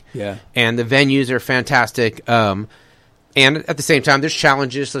a week. Yeah. And the venues are fantastic. And at the same time, there's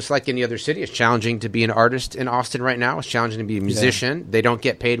challenges, just like any other city. It's challenging to be an artist in Austin right now. It's challenging to be a musician. Yeah. They don't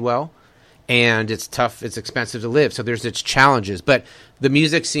get paid well, and it's tough. It's expensive to live. So there's its challenges. But the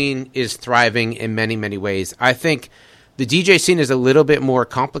music scene is thriving in many, many ways. I think the DJ scene is a little bit more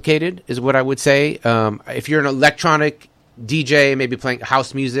complicated, is what I would say. If you're an electronic DJ, maybe playing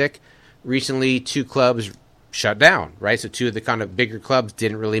house music, recently 2 clubs shut down, right? So 2 of the kind of bigger clubs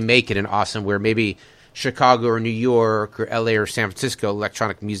didn't really make it in Austin, where maybe Chicago or New York or LA or San Francisco,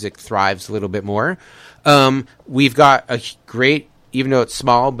 electronic music thrives a little bit more. We've got a great, even though it's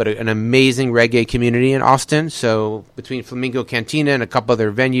small, but an amazing reggae community in Austin. So between Flamingo Cantina and a couple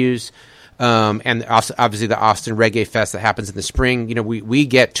other venues, and also obviously the Austin Reggae Fest that happens in the spring, we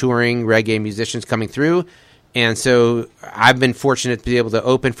get touring reggae musicians coming through. And so I've been fortunate to be able to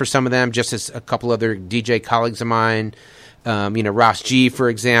open for some of them, just as a couple other DJ colleagues of mine, Ross G, for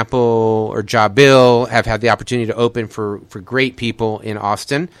example, or Ja Bill, have had the opportunity to open for great people in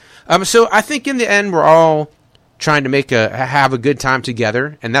Austin. So I think in the end, we're all trying to have a good time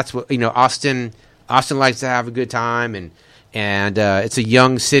together. And that's what, Austin likes to have a good time. And it's a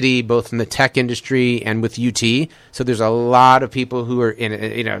young city, both in the tech industry and with UT. So there's a lot of people who are in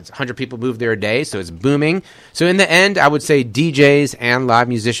it. You know, it's 100 people move there a day, so it's booming. So in the end, I would say DJs and live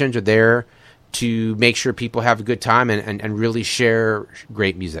musicians are there to make sure people have a good time and really share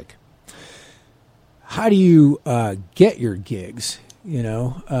great music. How do you get your gigs? You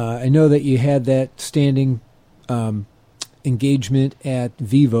know, I know that you had that standing engagement at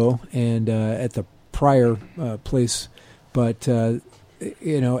Vivo and at the prior place. But,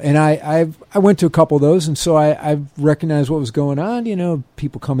 you know, and I went to a couple of those, and so I recognized what was going on. You know,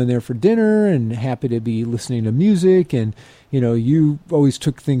 people coming there for dinner and happy to be listening to music. And, you know, you always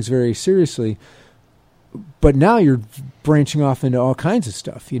took things very seriously. But now you're branching off into all kinds of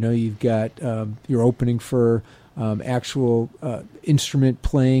stuff. You know, you've got you're opening for actual instrument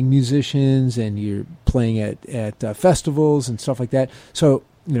playing musicians, and you're playing at festivals and stuff like that. So,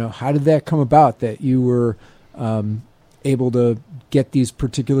 you know, how did that come about that you were able to get these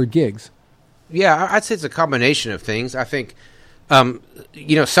particular gigs? Yeah, I'd say it's a combination of things. I think,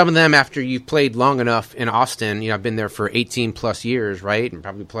 you know, some of them after you've played long enough in Austin, you know, I've been there for 18 plus years, right? And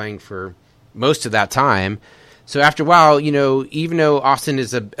probably playing for most of that time. So after a while, you know, even though Austin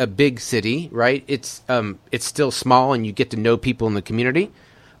is a big city, right? It's still small, and you get to know people in the community.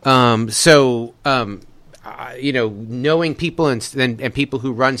 You know, knowing people and people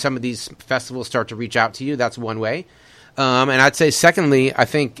who run some of these festivals start to reach out to you. That's one way. And I'd say, secondly, I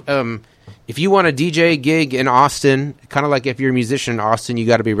think if you want a DJ gig in Austin, kind of like if you're a musician in Austin, you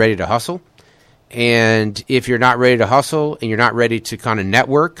got to be ready to hustle. And if you're not ready to hustle and you're not ready to kind of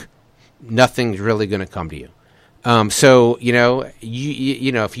network, nothing's really going to come to you. So, you know,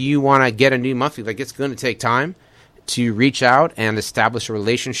 you know, if you want to get a new monthly, like, it's going to take time to reach out and establish a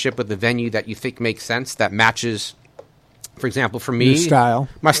relationship with the venue that you think makes sense, that matches. For example, for me,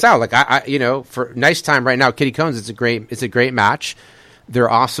 my style, like I, you know, for Nice Time right now, Kitty Cones, it's a great match. They're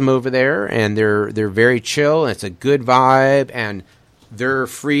awesome over there, and they're very chill, and it's a good vibe, and they're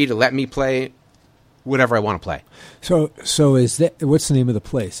free to let me play whatever I want to play. So is that, what's the name of the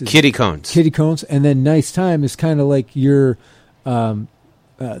place? Kitty Cones. Kitty Cones, and then Nice Time is kind of like your the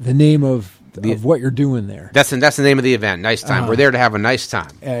name of what you're doing there. That's the name of the event, Nice Time. We're there to have a nice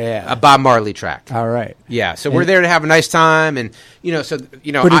time. Yeah. A Bob Marley track. All right. Yeah, so we're there to have a nice time, and, you know, so,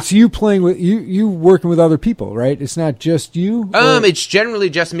 you know. But it's you playing with, you working with other people, right? It's not just you? It's generally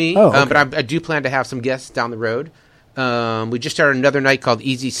just me, okay. But I do plan to have some guests down the road. We just started another night called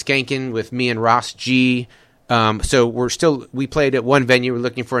Easy Skankin' with me and Ross G. So we played at one venue. We're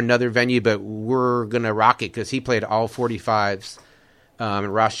looking for another venue, but we're going to rock it because he played all 45s.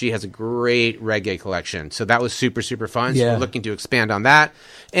 And Ross G has a great reggae collection. So that was super, super fun. Yeah. So we're looking to expand on that.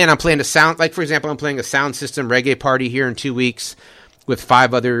 And I'm playing for example, I'm playing a sound system reggae party here in 2 weeks with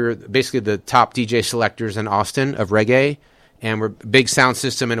 5 other, basically the top DJ selectors in Austin of reggae. And we're big sound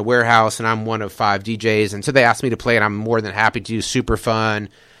system in a warehouse, and I'm one of 5 DJs. And so they asked me to play, and I'm more than happy to. Super fun.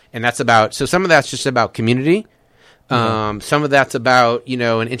 And so some of that's just about community. Some of that's about, you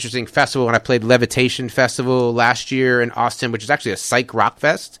know, an interesting festival. When I played Levitation Festival last year in Austin, which is actually a psych rock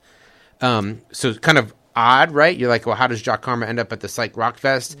fest. So it's kind of odd, right? You're like, well, how does Jock Karma end up at the psych rock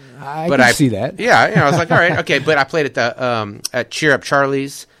fest? I can see that. Yeah, you know, I was like, all right, okay. But I played at the at Cheer Up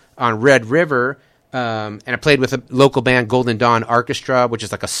Charlie's on Red River, and I played with a local band, Golden Dawn Orchestra, which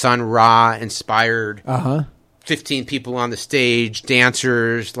is like a Sun Ra inspired. 15 people on the stage,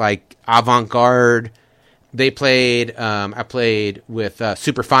 dancers, like avant-garde. They played, I played with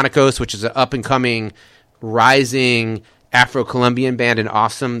Superphonicos, which is an up-and-coming, rising Afro-Colombian band in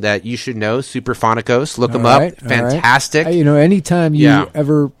Awesome that you should know, Superphonicos. Look them up. Fantastic. You know, anytime you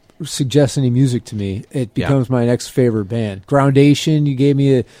ever suggest any music to me, it becomes my next favorite band. Groundation, you gave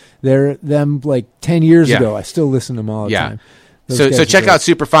me them like 10 years ago. I still listen to them all the time. So check out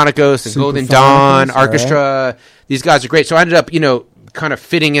Superphonicos and Golden Dawn Orchestra. Right. These guys are great. So I ended up, you know, kind of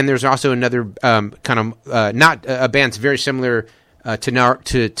fitting in. There's also another kind of not a band's very similar to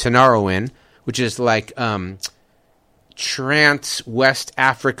Tenarowin, which is like trance West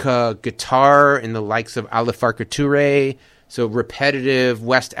Africa guitar in the likes of Alifarka Touré. So repetitive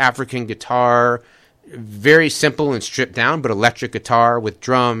West African guitar, very simple and stripped down, but electric guitar with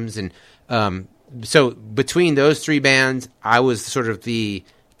drums. And so between those 3 bands, I was sort of the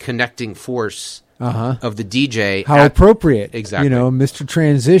connecting force of the DJ. How appropriate. Exactly. You know, Mr.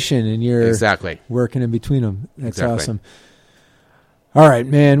 Transition, and you're working in between them. That's awesome. All right,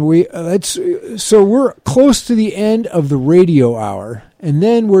 man. So we're close to the end of the radio hour, and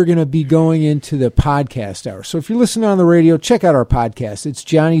then we're going to be going into the podcast hour. So if you're listening on the radio, check out our podcast. It's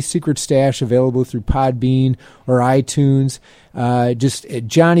Johnny's Secret Stash, available through Podbean or iTunes. Just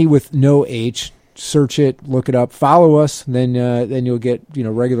Johnny with no H, search it, look it up, follow us, then you'll get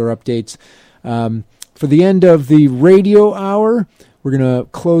regular updates. For the end of the radio hour, we're gonna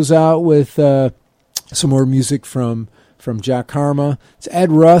close out with some more music from Jack Karma. It's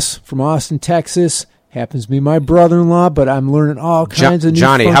Ed Russ from Austin, Texas. Happens to be my brother-in-law, but I'm learning all kinds of new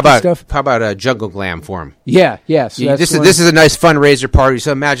Johnny, funky stuff. how about a Jungle Glam for him? Yeah. So This is a nice fundraiser party.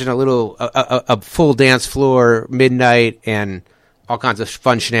 So imagine a full dance floor, midnight, and all kinds of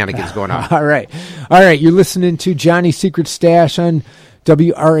fun shenanigans going on. All right. You're listening to Johnny's Secret Stash on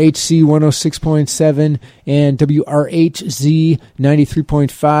WRHC 106.7 and WRHZ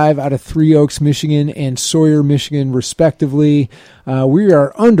 93.5 out of Three Oaks, Michigan and Sawyer, Michigan, respectively. We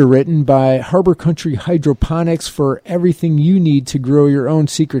are underwritten by Harbor Country Hydroponics for everything you need to grow your own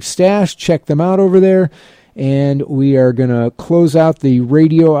secret stash. Check them out over there. And we are going to close out the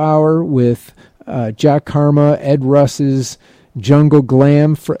radio hour with Jack Karma, Ed Russ's Jungle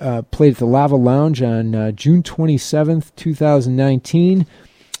Glam, played at the Lava Lounge on June 27th, 2019.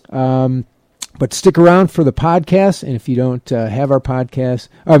 But stick around for the podcast, and if you don't have our podcast,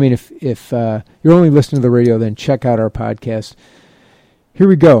 if you're only listening to the radio, then check out our podcast. Here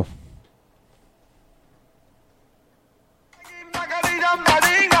we go.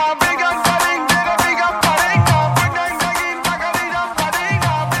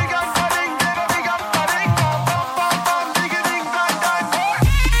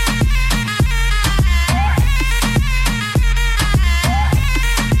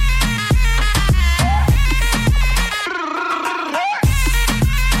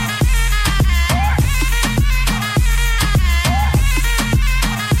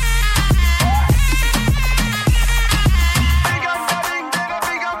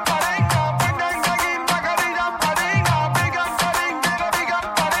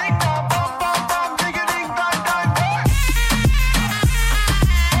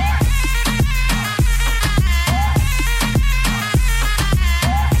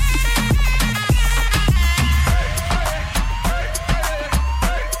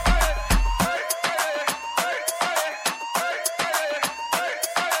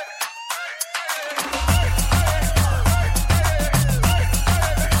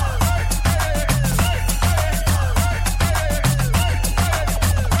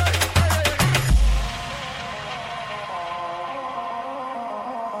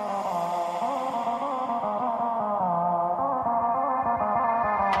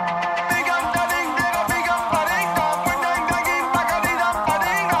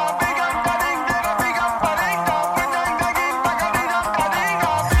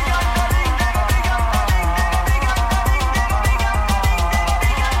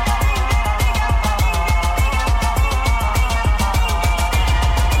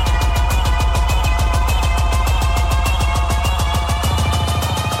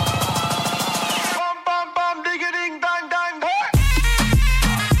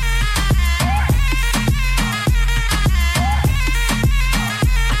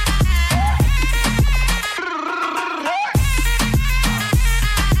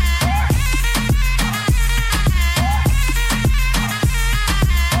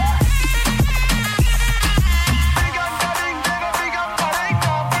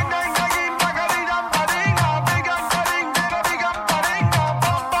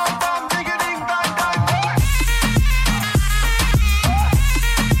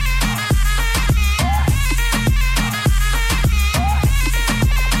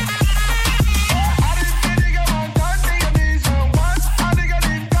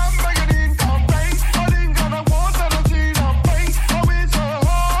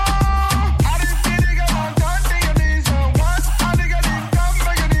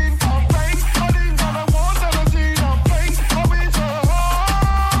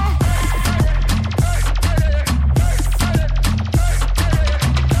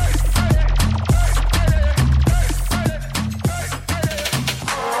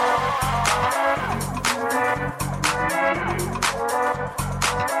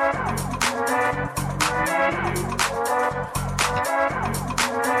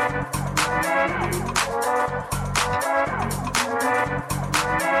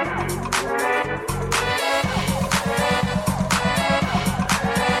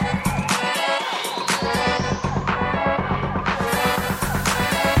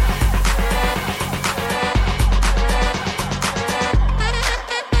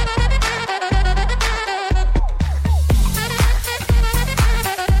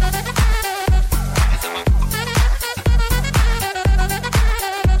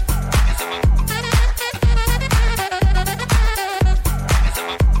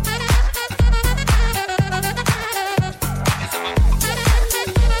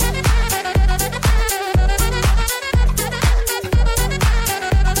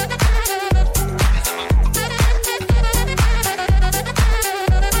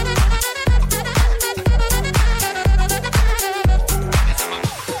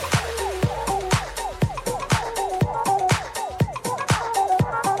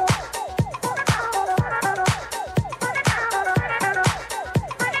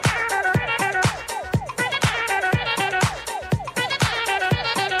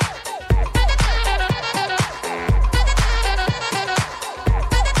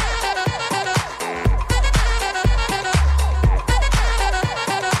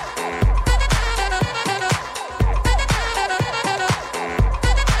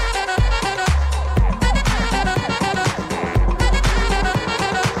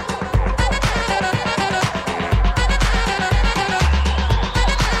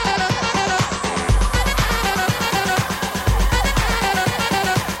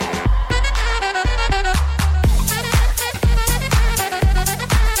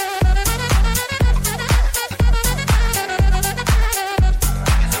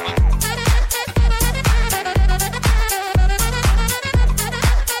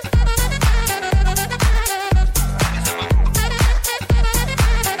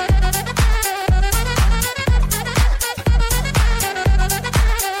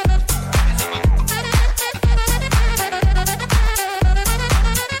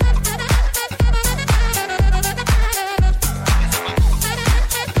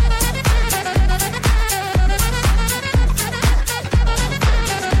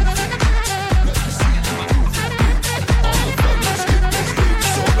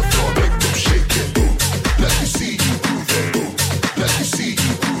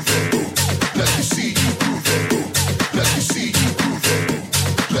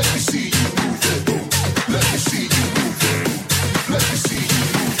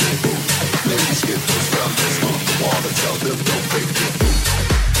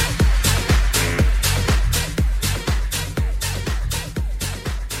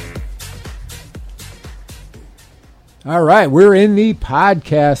 All right, we're in the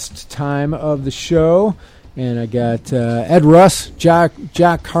podcast time of the show, and I got Ed Russ, Jack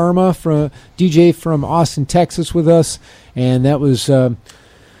Karma, from DJ from Austin, Texas, with us, and that was a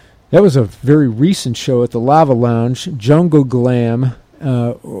very recent show at the Lava Lounge, Jungle Glam.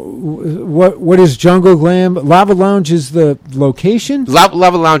 What is Jungle Glam? Lava Lounge is the location?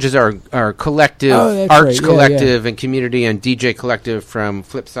 Lava Lounge is our collective, that's arts right. Yeah, collective and community and DJ collective from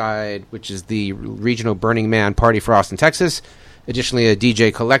Flipside, which is the regional Burning Man party for Austin, Texas. Additionally, a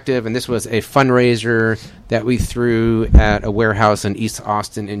DJ collective, and this was a fundraiser that we threw at a warehouse in East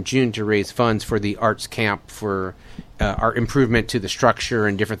Austin in June to raise funds for the arts camp for our improvement to the structure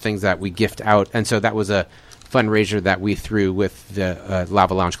and different things that we gift out. And so that was a fundraiser that we threw with the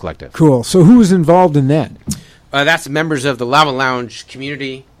Lava Lounge collective. Cool. So who was involved in that? That's members of the Lava Lounge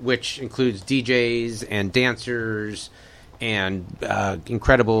community, which includes DJs and dancers and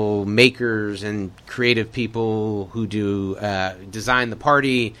incredible makers and creative people who do design the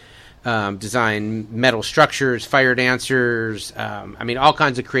party, design metal structures, fire dancers. All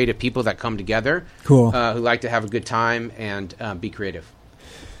kinds of creative people that come together. Cool. Who like to have a good time and be creative.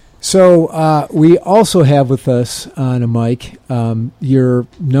 So we also have with us on a mic your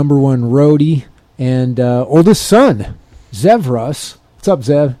number one roadie and oldest son, Zev Russ. What's up,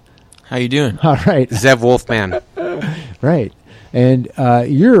 Zev? How you doing? All right. Zev Wolfman. Right. And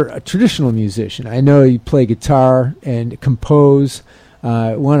you're a traditional musician. I know you play guitar and compose.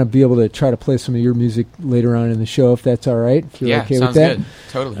 I want to be able to try to play some of your music later on in the show, if that's all right. If you're okay sounds with that. Good.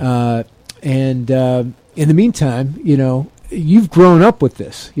 Totally. And in the meantime, you've grown up with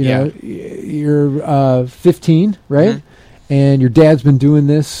this. You're 15, right? Mm-hmm. And your dad's been doing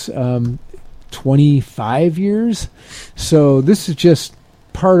this 25 years. So this is just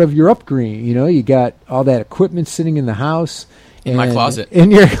part of your upbringing. You got all that equipment sitting in the house. In my closet. In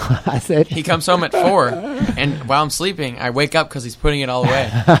your closet. He comes home at 4, and while I'm sleeping, I wake up because he's putting it all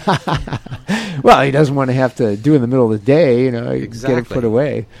away. Well, he doesn't want to have to do it in the middle of the day, Exactly. Get it put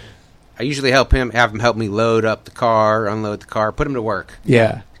away. I usually have him help me load up the car, unload the car, put him to work.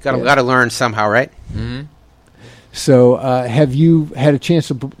 Yeah. Got to learn somehow, right? Mm-hmm. So have you had a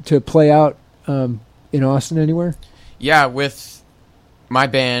chance to play out in Austin anywhere? Yeah, with my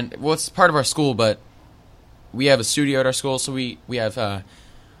band. Well, it's part of our school, but we have a studio at our school, so we have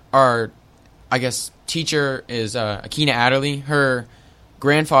our, teacher is Akina Adderley. Her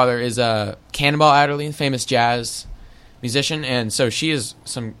grandfather is Cannonball Adderley, famous jazz musician, and so she has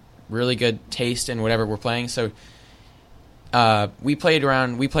some really good taste in whatever we're playing. So we played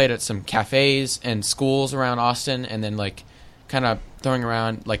at some cafes and schools around Austin, and then kind of throwing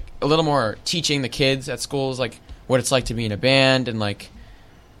around a little more teaching the kids at schools what it's like to be in a band, and it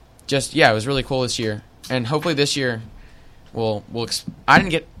was really cool this year. And hopefully this year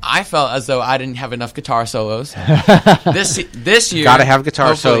I felt as though I didn't have enough guitar solos. This year, gotta have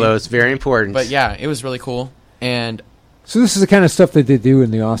guitar solos, very important. But yeah, it was really cool. And so this is the kind of stuff that they do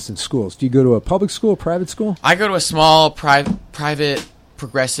in the Austin schools. Do you go to a public school, private school? I go to a small private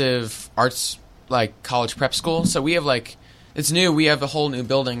progressive arts college prep school. So we have it's new. We have a whole new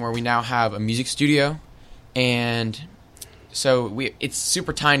building where we now have a music studio, and so it's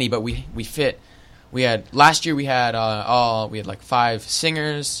super tiny, but we fit. Last year we had 5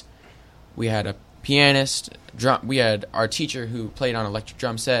 singers. We had a pianist. We had our teacher who played on electric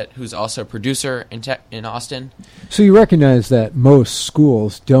drum set, who's also a producer in Austin. So you recognize that most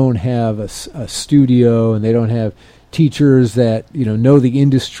schools don't have a studio, and they don't have teachers that know the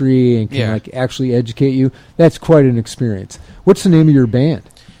industry and can actually educate you. That's quite an experience. What's the name of your band?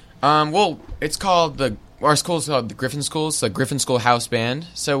 Well, it's called our school's called the Griffin School. It's the Griffin School House Band.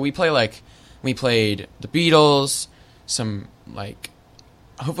 So we play we played the Beatles, some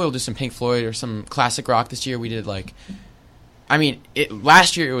hopefully we'll do some Pink Floyd or some classic rock this year. We did last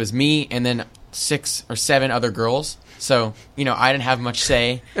year it was me and then 6 or 7 other girls. So, I didn't have much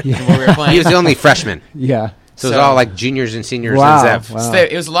say in what we were playing. He was the only freshman. Yeah. So it was all juniors and seniors wow, and Zev. Wow. So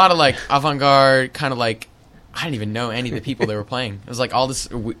it was a lot of avant-garde, kind of I didn't even know any of the people they were playing. It was all this,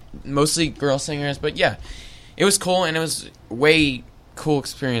 mostly girl singers. But yeah, it was cool, and it was way cool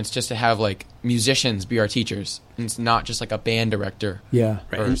experience just to have musicians be our teachers. And it's not just a band director. Yeah.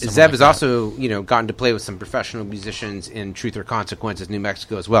 Right. And Zev has also, gotten to play with some professional musicians in Truth or Consequences, New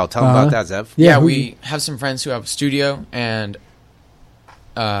Mexico as well. Tell them about that, Zev. Yeah, we have some friends who have a studio, and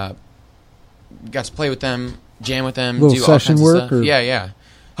got to play with them, jam with them, little do session all kinds work. of stuff. Yeah.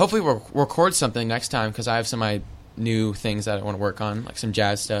 Hopefully we'll record something next time, because I have some new things that I want to work on, some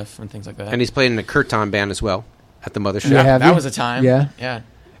jazz stuff and things like that. And he's played in a Kirtan band as well at the Mothership. Yeah. Have that you? was a time. Yeah.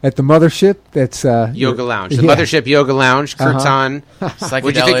 At the Mothership, that's Yoga Lounge. The Mothership Yoga Lounge, Kirtan.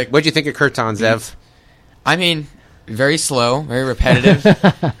 Psychedelic. What'd you think of Kirtan, Zev? I mean, very slow, very repetitive.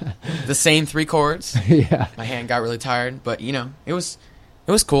 The same 3 chords. Yeah. My hand got really tired, but you know, it was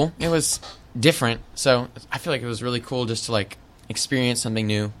cool. It was different. So I feel like it was really cool just to like experience something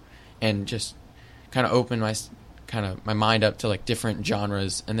new and just kind of open my mind up to like different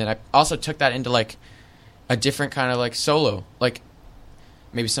genres. And then I also took that into like a different kind of like solo, like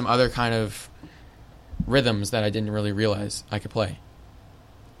maybe some other kind of rhythms that I didn't really realize I could play.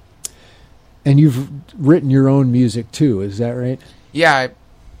 And you've written your own music too, is that right? Yeah,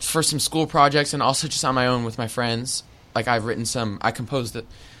 for some school projects and also just on my own with my friends. Like I composed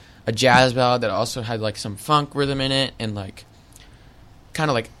a jazz ballad that also had like some funk rhythm in it, and like kind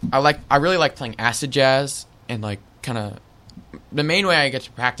of like I really like playing acid jazz, and like kind of the main way I get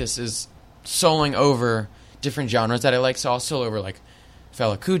to practice is soloing over different genres that I like. So I'll solo over like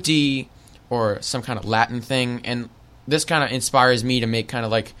Fela Kuti or some kind of Latin thing, and this kind of inspires me to make kind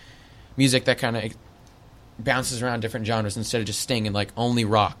of like music that kind of bounces around different genres instead of just staying in like only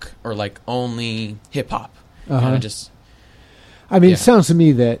rock or like only hip hop. Kind of just. I mean, It sounds to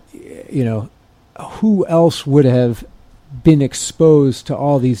me that, you know, who else would have been exposed to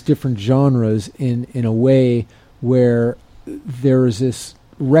all these different genres in a way where there is this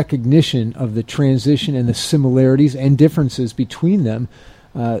recognition of the transition and the similarities and differences between them.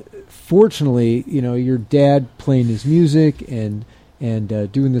 Fortunately, you know, your dad playing his music and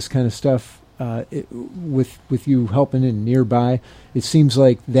doing this kind of stuff with you helping in nearby, it seems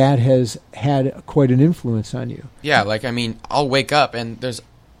like that has had quite an influence on you. Yeah, like I mean, I'll wake up and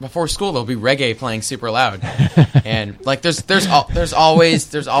before school there'll be reggae playing super loud, and like there's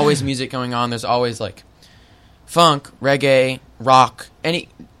always music going on. There's always like funk, reggae, rock, any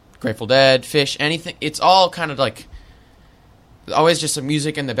Grateful Dead, Fish, anything. It's all kind of like always just some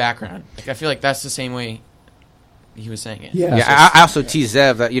music in the background. Like I feel like that's the same way he was saying it. Yeah, I also tease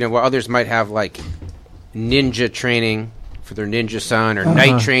Zev that, you know, while others might have like ninja training for their ninja son or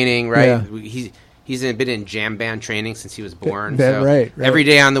night training, right? Yeah. He's been in jam band training since he was born. Right. Every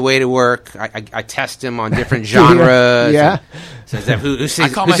day on the way to work, I test him on different genres. Yeah. So Zev, who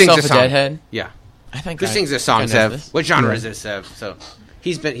sings? I call who myself sings a deadhead. Yeah. I think who sings this song, Zev? Zev? What genre is this, Zev? So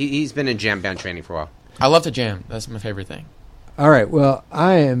he's been in jam band training for a while. I love to jam. That's my favorite thing. All right. Well,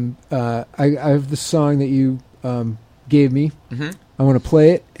 I am. I have the song that you gave me. Mm-hmm. I want to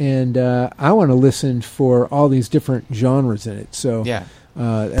play it, and I want to listen for all these different genres in it. So yeah,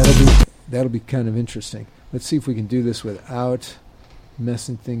 that'll be kind of interesting. Let's see if we can do this without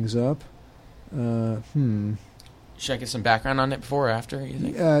messing things up. Should I get some background on it before or after, you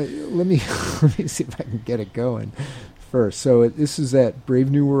think? Let me see if I can get it going first. So this is that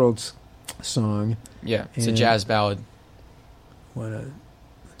Brave New World's song. Yeah, it's a jazz ballad. Let's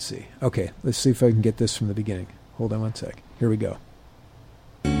see. Okay, let's see if I can get this from the beginning. Hold on one sec. Here we go.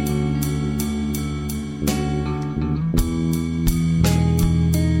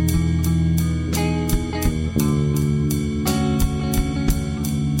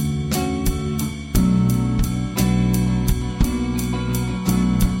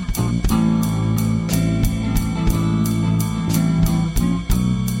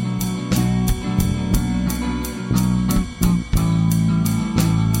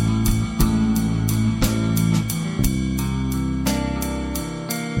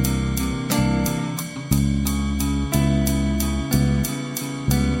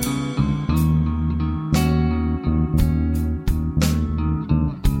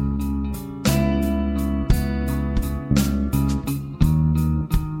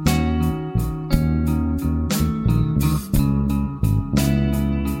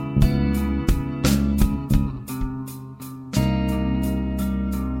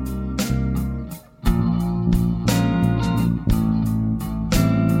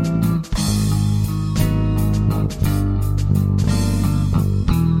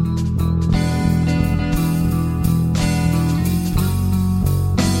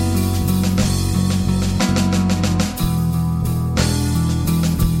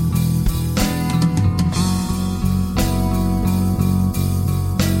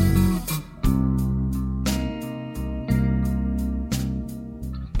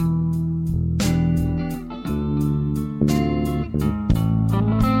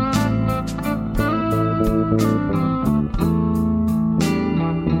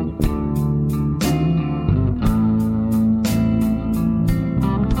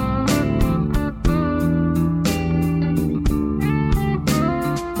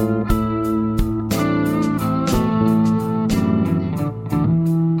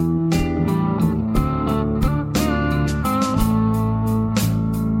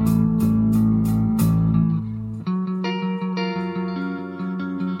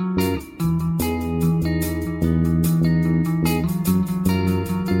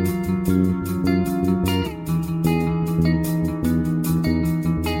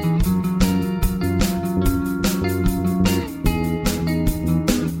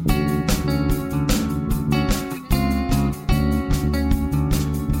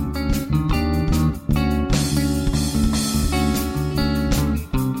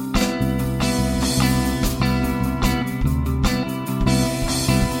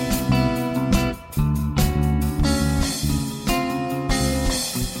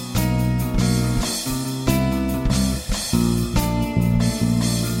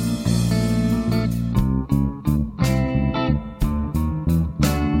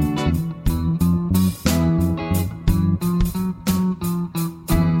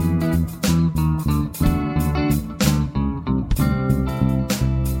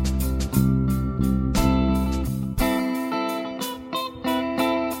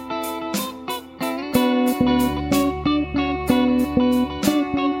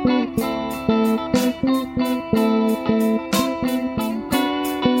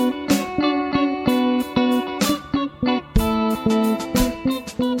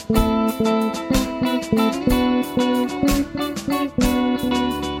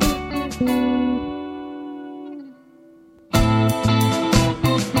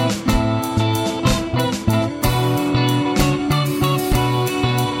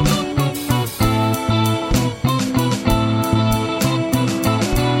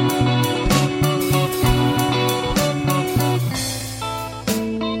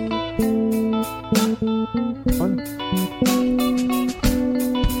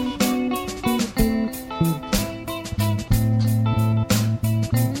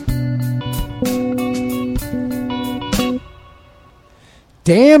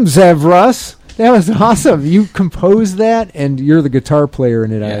 Damn, Zev Russ. That was awesome. You composed that, and you're the guitar player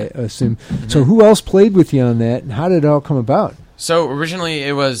in it, I assume. So who else played with you on that, and how did it all come about? So originally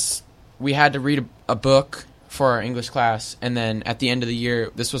it was, we had to read a book for our English class, and then at the end of the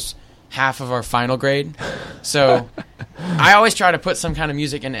year, this was half of our final grade. So I always try to put some kind of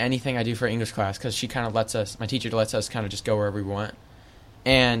music into anything I do for English class, because she kind of lets us, my teacher lets us kind of just go wherever we want.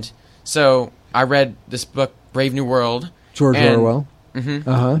 And so I read this book, Brave New World. George Orwell.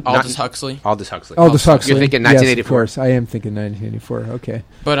 Mm-hmm. Aldous Huxley. Aldous Huxley. Aldous Huxley. You're thinking Yes, 1984. of course. I am thinking 1984. Okay.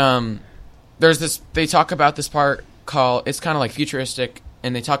 But there's this, they talk about this part called, it's kind of like futuristic,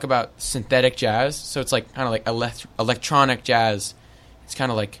 and they talk about synthetic jazz. So it's like kind of like electronic jazz. It's kind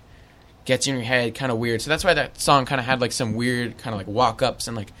of like gets in your head, kind of weird. So that's why that song kind of had like some weird kind of like walk-ups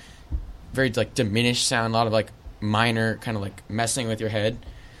and like very like diminished sound, a lot of like minor kind of like messing with your head.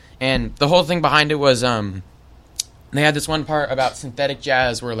 And the whole thing behind it was they had this one part about synthetic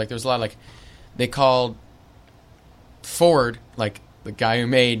jazz where like there was a lot of like, they called Ford, like the guy who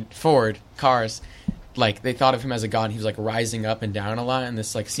made Ford cars, like they thought of him as a god, and he was like rising up and down a lot in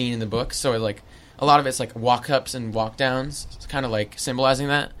this like scene in the book. So like a lot of it's like walk-ups and walk-downs. It's kind of like symbolizing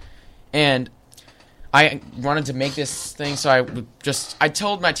that. And I wanted to make this thing, so I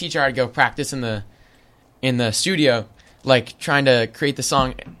told my teacher I'd go practice in the studio, like trying to create the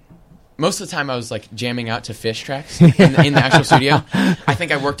song. Most of the time I was like jamming out to Fish tracks in the actual studio. I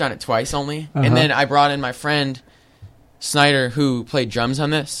think I worked on it twice only. And then I brought in my friend Snyder, who played drums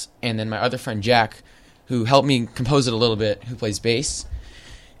on this, and then my other friend Jack, who helped me compose it a little bit, who plays bass.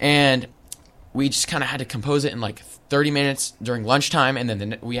 And we just kind of had to compose it in like 30 minutes during lunchtime, and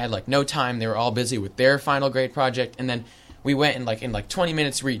then we had like no time. They were all busy with their final grade project, and then we went in like 20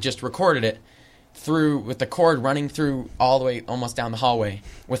 minutes we just recorded it through with the cord running through all the way almost down the hallway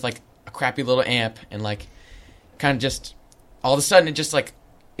with like a crappy little amp, and like kind of just all of a sudden it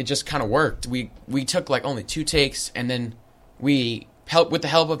just kind of worked. We took like only 2 takes, and then we helped with the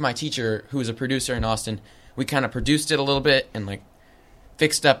help of my teacher, who was a producer in Austin. We kind of produced it a little bit and like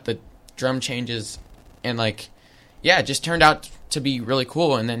fixed up the drum changes, and like it just turned out to be really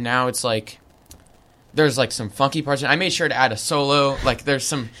cool. And then now it's like there's like some funky parts. I made sure to add a solo. Like there's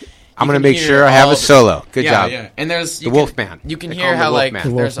some. I'm going to make sure I have a solo. Good job. Yeah. And there's the Wolfman. You can They hear call him how the like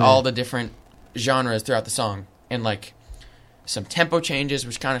Wolfman. there's Wolfman. all the different genres throughout the song, and like some tempo changes,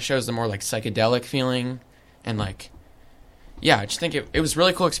 which kind of shows the more like psychedelic feeling, and like I just think it was a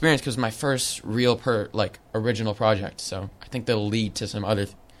really cool experience because it was my first real original project. So I think that'll lead to some other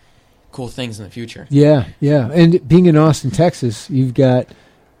cool things in the future. Yeah. And being in Austin, Texas, you've got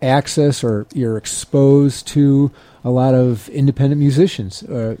access, or you're exposed to a lot of independent musicians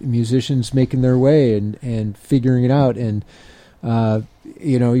making their way and figuring it out. And,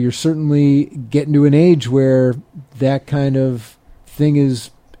 you're certainly getting to an age where that kind of thing is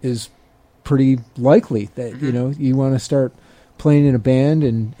pretty likely that, you want to start playing in a band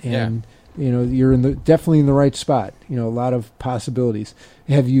and you're definitely in the right spot. A lot of possibilities.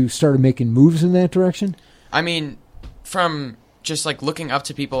 Have you started making moves in that direction? I mean, from just like looking up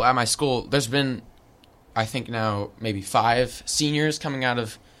to people at my school, there's been, I think now maybe 5 seniors coming out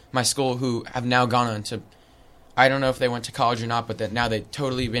of my school who have now gone on to, I don't know if they went to college or not, but that now they've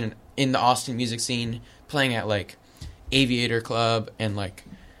totally been in the Austin music scene, playing at like Aviator Club, and like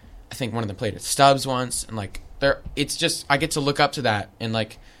I think one of them played at Stubbs once, and like it's just, I get to look up to that, and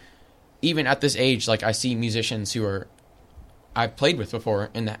like even at this age, like I see musicians who I've played with before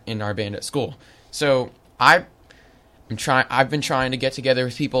in our band at school. So I've been trying to get together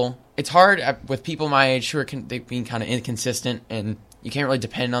with people. It's hard with people my age who are they've been kind of inconsistent, and you can't really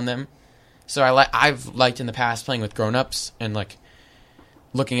depend on them. So I've liked in the past playing with grown-ups and like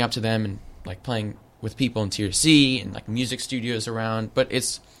looking up to them, and like playing with people in Tier C and like music studios around. But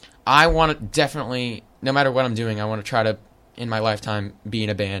I want to definitely, no matter what I'm doing, I want to try to in my lifetime be in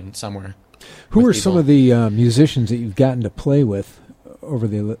a band somewhere. Who are some of the musicians that you've gotten to play with over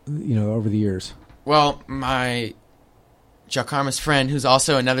the years? Well, my Jakarma's friend, who's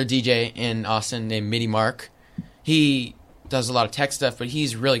also another DJ in Austin named Midi Mark, he does a lot of tech stuff, but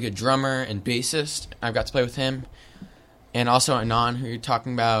he's a really good drummer and bassist. I've got to play with him. And also Anon, who you're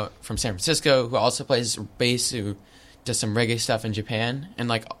talking about, from San Francisco, who also plays bass, who does some reggae stuff in Japan. And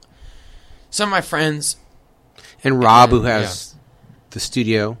like some of my friends. And Rob, who has the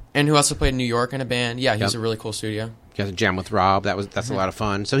studio. And who also played in New York in a band. Yeah, he's a really cool studio. You guys jam with Rob. That's a lot of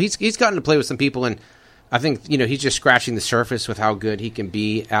fun. So he's gotten to play with some people, and I think he's just scratching the surface with how good he can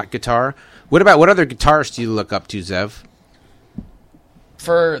be at guitar. What other guitarists do you look up to, Zev?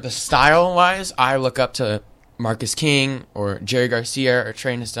 For the style-wise, I look up to Marcus King or Jerry Garcia or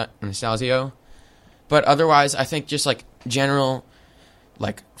Trey Anastasio. But otherwise, I think just like general,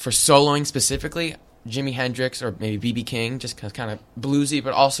 like for soloing specifically, Jimi Hendrix or maybe B.B. King, just kind of bluesy,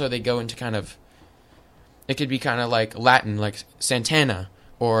 but also they go into kind of, it could be kind of like Latin, like Santana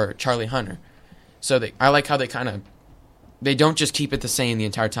or Charlie Hunter. So I like how they don't just keep it the same the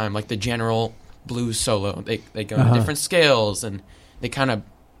entire time, like the general blues solo. They go into different scales, and they kind of,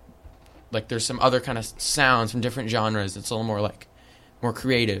 like there's some other kind of sounds from different genres. It's a little more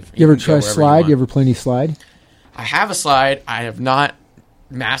creative. You ever try slide? You ever play any slide? I have a slide. I have not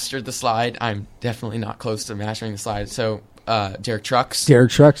mastered the slide. I'm definitely not close to mastering the slide. So Derek Trucks. Derek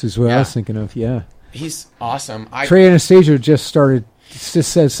Trucks is what I was thinking of, yeah. He's awesome. Trey Anastasio just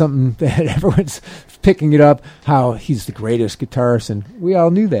said something that everyone's picking it up, how he's the greatest guitarist, and we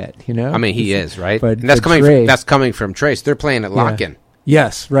all knew that, I mean, he is, right? But and that's coming from Trace. They're playing at Lock-In.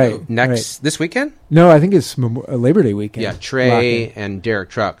 Yes, right. This weekend? No, I think it's Labor Day weekend. Yeah, Trey and Derek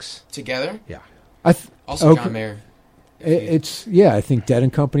Trucks. Together? Yeah. Also John Mayer. I think Dead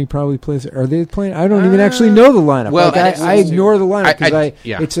and Company probably plays. Are they playing? I don't even actually know the lineup. Well, I ignore the lineup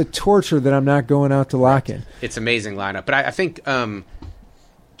because it's a torture that I'm not going out to Lock-In. It's amazing lineup, but I think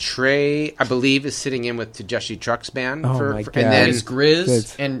Trey, I believe, is sitting in with Tajeshi Trucks band. My God. And then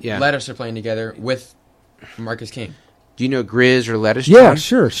Grizz and Lettuce are playing together with Marcus King. Do you know Grizz or Lettuce? Yeah,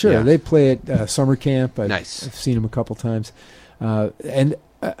 John? sure. Yeah. They play at summer camp. Nice. I've seen them a couple times, and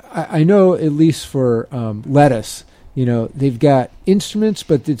I know at least for Lettuce. They've got instruments,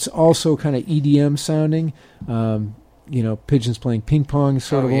 but it's also kind of EDM sounding. Pigeons playing ping pong,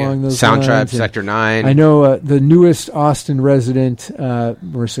 sort of along those lines. Soundtribe, Sector 9. I know the newest Austin resident,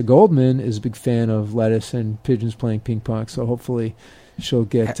 Marissa Goldman, is a big fan of Lettuce and Pigeons playing ping pong, so hopefully she'll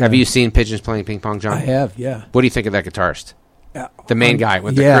get... Have you seen Pigeons playing ping pong, John? I have, yeah. What do you think of that guitarist? The main guy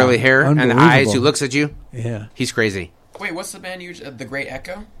with the curly hair and the eyes who looks at you? Yeah. He's crazy. Wait, what's the band you... The Great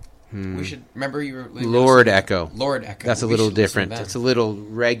Echo? We should remember you were Lord Echo. Lord Echo. That's a little different. It's a little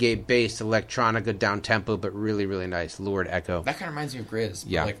reggae-based electronica down tempo, but really, really nice. Lord Echo. That kind of reminds me of Grizz.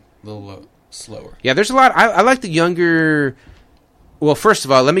 Yeah, like a little slower. Yeah, there's a lot. I like the younger. Well, first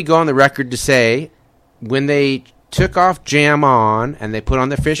of all, let me go on the record to say, when they took off Jam On and they put on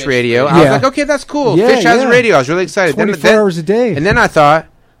the Fish radio, I was like, okay, that's cool. Yeah, Fish has a radio. I was really excited. 24 hours a day. And then I thought,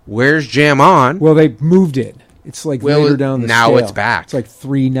 where's Jam On? Well, they moved it. It's like later down the now scale. It's back. It's like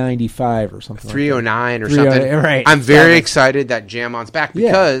 395 or something. 309 or something. Right. I'm very excited that Jam On's back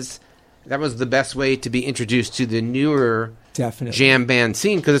because that was the best way to be introduced to the newer jam band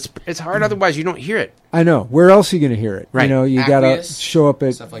scene, because it's hard otherwise you don't hear it. I know. Where else are you going to hear it? Right. You got to show up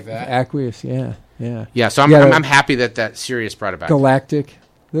at stuff like that. Aqueous. Yeah. Yeah, so I'm happy that Sirius brought it back. Galactic.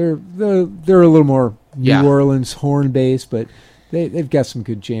 They're a little more New Orleans horn based, but they've got some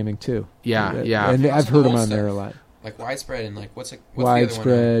good jamming too. Yeah. And I've heard them on there a lot. Like Widespread and what's Widespread,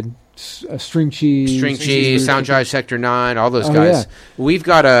 the other one? String Cheese, Soundtribe, Sector 9, all those guys. Yeah. We've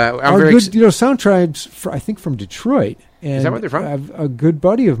got Soundtribe's I think from Detroit. And is that where they're from? I have a good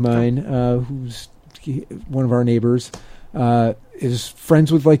buddy of mine who's one of our neighbors. Is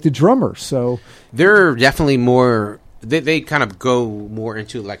friends with the drummer, so they're definitely more. They kind of go more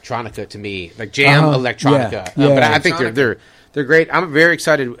into electronica to me, like jam electronica. But I think they're great. I'm very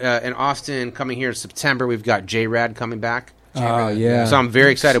excited. In Austin, coming here in September, we've got J-Rad coming back. Yeah. So I'm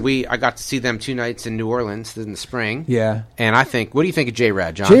very excited. I got to see them 2 nights in New Orleans in the spring. Yeah. And what do you think of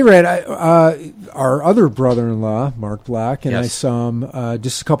J-Rad, John? J-Rad, our other brother-in-law, Mark Block, and I saw him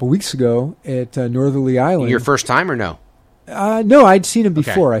just a couple weeks ago at Northerly Island. Your first time or no? No, I'd seen him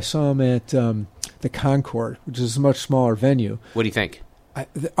before. Okay. I saw him at the Concord, which is a much smaller venue. What do you think?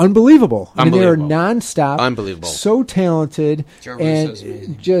 Unbelievable. I mean, they were nonstop. Unbelievable. So talented.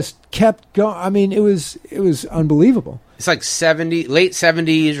 And just kept going. I mean, it was unbelievable. It's like late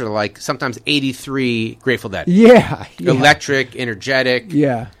 70s or like sometimes 83 Grateful Dead. Yeah. Electric, energetic.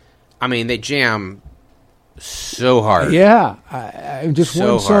 Yeah. I mean, they jam so hard. Yeah. I'm just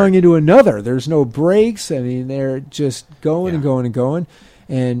one song into another. There's no breaks. I mean, they're just going and going and going.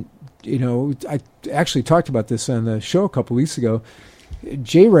 And, I actually talked about this on the show a couple weeks ago.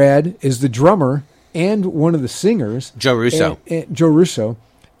 J-Rad is the drummer and one of the singers. Joe Russo. Joe Russo.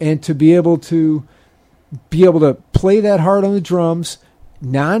 And to be able to play that hard on the drums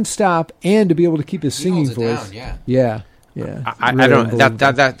nonstop and to be able to keep his singing voice. Down, yeah. I don't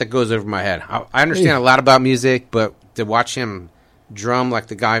that goes over my head. I understand a lot about music, but to watch him drum like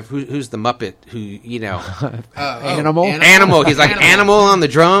the guy who's the Muppet who Animal. He's like Animal on the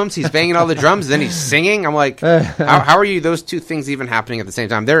drums. He's banging all the drums, then he's singing. I'm like, how are you? Those two things even happening at the same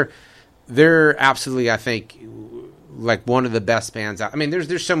time? They're absolutely, I think, like one of the best bands out. I mean,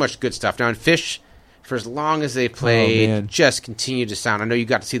 there's so much good stuff now. And Fish, for as long as they played, just continue to sound. I know you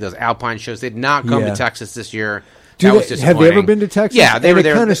got to see those Alpine shows. They did not come to Texas this year. Have they ever been to Texas? Yeah, they were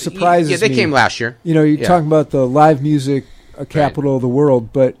there. It kind of surprises me. Yeah, they came last year. You're talking about the live music capital of the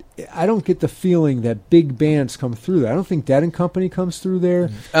world, but I don't get the feeling that big bands come through there. I don't think Dead and Company comes through there.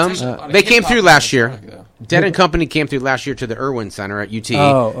 They came through last year. Dead and Company came through last year to the Irwin Center at UT.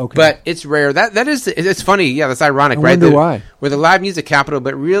 Oh, okay. But it's rare. It's funny. Yeah, that's ironic, right? Wonder why. We're the live music capital,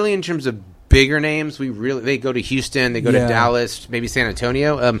 but really in terms of bigger names, they go to Houston, they go to Dallas, maybe San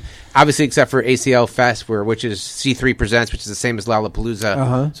Antonio. Obviously, except for ACL Fest, which is C3 Presents, which is the same as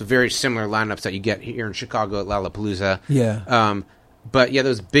Lollapalooza. So very similar lineups that you get here in Chicago at Lollapalooza. Yeah. But yeah,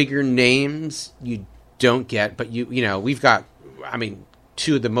 those bigger names you don't get. But we've got,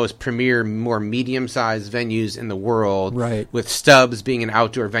 two of the most premier, more medium-sized venues in the world. Right. With Stubbs being an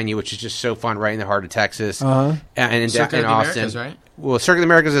outdoor venue, which is just so fun, right in the heart of Texas. And in Circuit of the Austin, Americas, right? Well, Circuit of the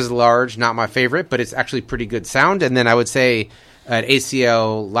Americas is large, not my favorite, but it's actually pretty good sound. And then I would say at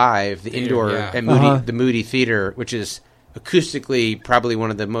ACL Live, the indoor at the Moody Theater, which is acoustically probably one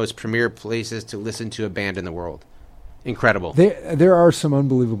of the most premier places to listen to a band in the world. Incredible. There are some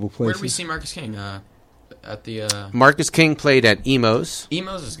unbelievable places. Where did we see Marcus King? At the Marcus King played at Emo's.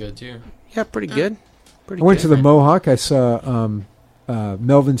 Emo's is good too. Yeah, pretty good. I went to the Mohawk. I saw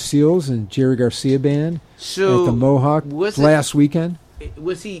Melvin Seals and Jerry Garcia band at the Mohawk last weekend.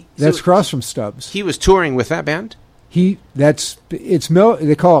 Was he? That's across from Stubbs. He was touring with that band. They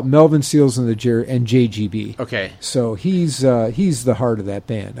call it Melvin Seals and JGB. Okay. So he's the heart of that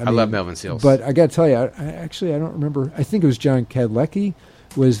band. I love Melvin Seals. But I got to tell you, I don't remember. I think it was John Kadlecki.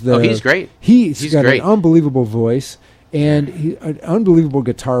 He's great. He's got an unbelievable voice and an unbelievable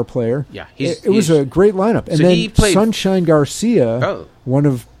guitar player. Yeah, it was a great lineup. And so then he played, Sunshine Garcia, one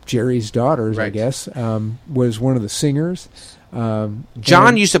of Jerry's daughters, right. I guess, was one of the singers.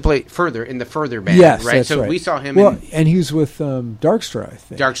 John used to play in the Further band, yes, right? That's so right. we saw him. And he was with Darkstar, I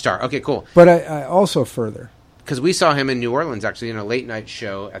think. Darkstar. Okay, cool. But I also Further, because we saw him in New Orleans actually in a late night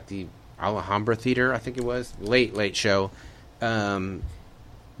show at the Alhambra Theater, I think it was late show.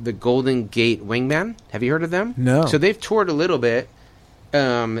 The Golden Gate Wingman. Have you heard of them? No. So they've toured a little bit.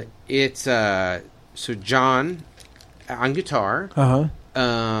 It's so John on guitar. I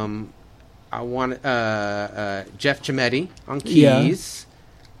want Jeff Chimetti on keys.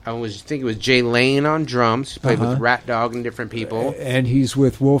 I think it was Jay Lane on drums. He played with Rat Dog and different people. And he's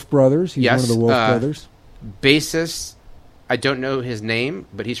with Wolf Brothers. He's one of the Wolf Brothers. Bassist, I don't know his name,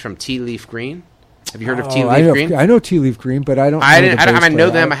 but he's from Tea Leaf Green. Have you heard of Tea Leaf Green? I know Tea Leaf Green, but I don't. I know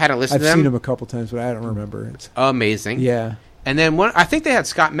them. I hadn't listened to them. I've seen them a couple times, but I don't remember. It's amazing. Yeah. And then I think they had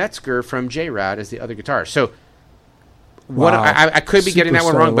Scott Metzger from J-Rad as the other guitarist. So wow. I could be getting that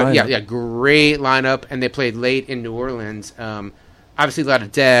one wrong, but lineup. yeah, great lineup. And they played late in New Orleans. Obviously, a lot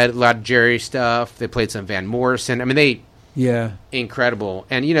of Dead, a lot of Jerry stuff. They played some Van Morrison. I mean, incredible.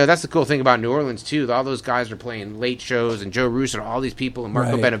 And that's the cool thing about New Orleans too. All those guys are playing late shows, and Joe Russo, and all these people, and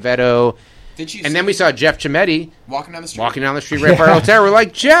Marco Benevetto. And then we saw Jeff Chimetti walking down the street right by our hotel. We're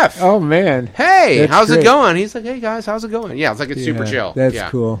like, Jeff. Oh, man. Hey, That's how's great. it going? He's like, hey, guys, how's it going? Yeah, it's like it's super chill. That's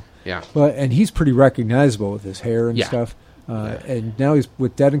cool. Yeah. Well, and he's pretty recognizable with his hair and stuff. And now he's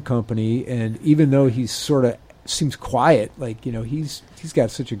with Dead and Company, and even though he's sort of seems quiet, like, he's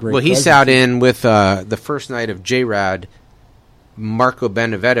got such a great Well, he presence. sat in with the first night of J-Rad. Marco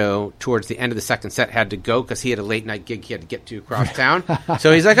Benevetto, towards the end of the second set, had to go because he had a late night gig he had to get to across town.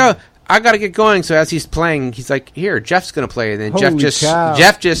 So he's like, oh, I got to get going. So as he's playing, he's like, here, Jeff's going to play. And then Jeff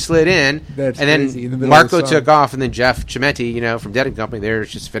just slid in. That's and then crazy. Marco took off. And then Jeff Chimetti, from Dead and Company, they're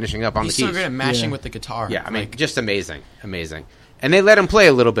just finishing up on He's the keys. so good at mashing with the guitar. Yeah, I mean, just amazing. And they let him play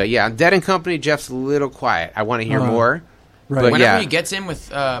a little bit. Yeah, Dead and Company, Jeff's a little quiet. I want to hear more. Right. But whenever he gets in with,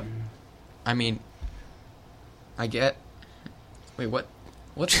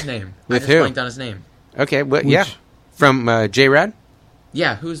 what's his name? With I who? just blanked on his name. Okay, well, yeah. From J-Rad?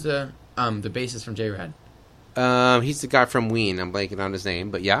 Yeah, who's the bassist from J-Rad? He's the guy from Ween. I'm blanking on his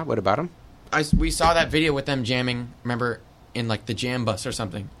name. But yeah, what about him? We saw that video with them jamming, remember, in like the jam bus or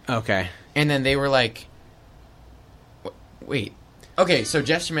something. Okay. And then they were like, wait. Okay, so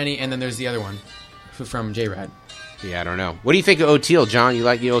Jeff Chimetti, and then there's the other one from J-Rad. Yeah, I don't know. What do you think of O'Teal, John? You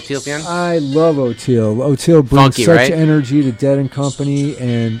like the O'Teal fan? I love O'Teal. O'Teal brings Funky, such right? energy to Dead and Company,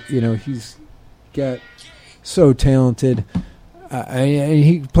 and he's got so talented. And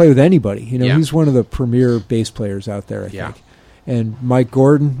he can play with anybody. He's one of the premier bass players out there, I think. and Mike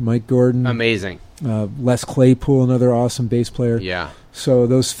Gordon, Amazing. Les Claypool, another awesome bass player. Yeah. So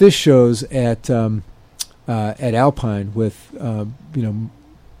those Fish shows at Alpine with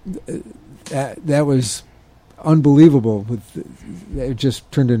that was unbelievable. It just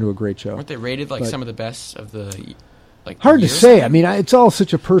turned into a great show. Weren't they rated like But- some of the best of the Hard to years? say. I mean, it's all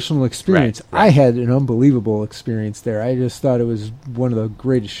such a personal experience. Right. I had an unbelievable experience there. I just thought it was one of the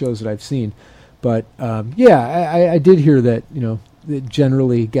greatest shows that I've seen. But I did hear that it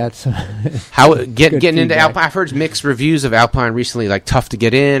generally got some. How good getting into feedback. Alpine? I've heard mixed reviews of Alpine recently, like tough to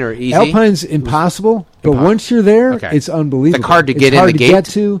get in or easy. Alpine's impossible, but Impossible. once you're there, Okay. it's unbelievable. Like hard to It's get in hard the to gate get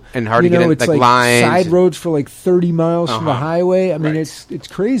to, and hard to get in, It's like lines side and- roads for like 30 miles from the Uh-huh. highway. I mean, Right. it's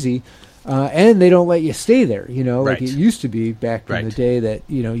crazy, and they don't let you stay there. Like Right. it used to be back in Right. the day that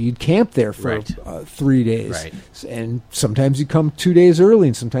you'd camp there for Right. 3 days, Right. And sometimes you come 2 days early,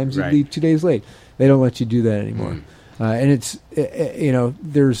 and sometimes you Right. leave 2 days late. They don't let you do that anymore. Mm. And it's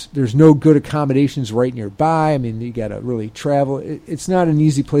there's no good accommodations right nearby. I mean, you got to really travel. It's not an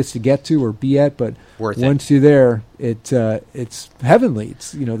easy place to get to or be at, but Worth it. once you're there, it's heavenly.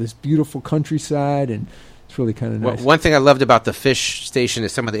 It's this beautiful countryside, and it's really kind of nice. One thing I loved about the Fish station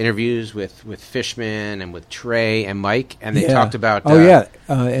is some of the interviews with Fishman and with Trey and Mike, and they talked about.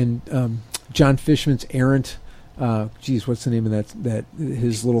 And John Fishman's errant. What's the name of that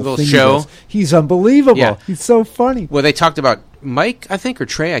his little thing he show? does? He's unbelievable. Yeah. He's so funny. Well, they talked about Mike, I think, or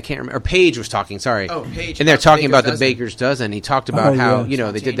Trey. I can't remember. Or Paige was talking. Sorry. Oh, Paige. And they're about talking about Baker's the Dozen. Baker's Dozen. He talked about how yeah.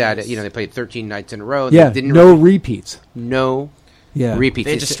 they did that. Spontaneous. They played 13 nights in a row. Yeah, They didn't no really- repeats. no Yeah, repeats.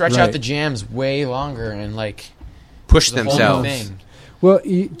 They had to stretch Right. out the jams way longer and push the whole themselves. thing. Well,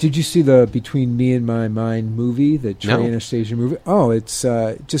 did you see the Between Me and My Mind movie, the Trey No. Anastasia movie? Oh, it's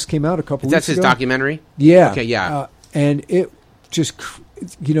just came out a couple That's weeks his ago. documentary. Yeah. Okay, yeah. And it just,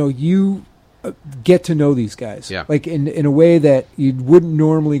 you get to know these guys. Yeah. Like in a way that you wouldn't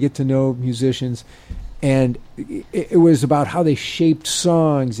normally get to know musicians. And it was about how they shaped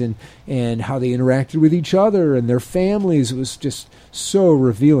songs and how they interacted with each other and their families. It was just so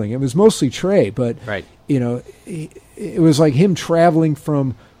revealing. It was mostly Trey, but Right. it was like him traveling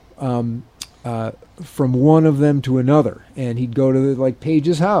from one of them to another, and he'd go to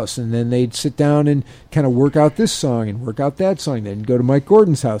Paige's house, and then they'd sit down and kind of work out this song and work out that song, then go to Mike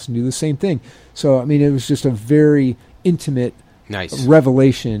Gordon's house and do the same thing. So I mean, it was just a very intimate Nice.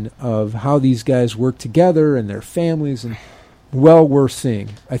 revelation of how these guys work together and their families, and well worth seeing.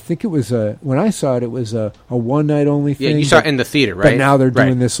 I think it was when I saw it, it was a one night only thing. Yeah, you saw it in the theater, right? But now they're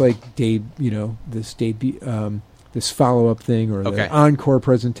doing Right. this debut, this follow up thing or Okay. the encore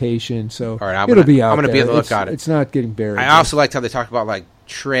presentation. So All right, I'm it'll gonna- be out I'm gonna there. be able to look It's- at it. It's not getting buried. I also liked how they talked about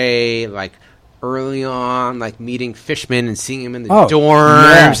Trey, early on, meeting Fishman and seeing him in the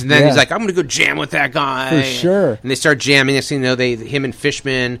dorms, yeah, and then yeah. he's like, "I'm going to go jam with that guy." For sure. And they start jamming. Next thing you know, him and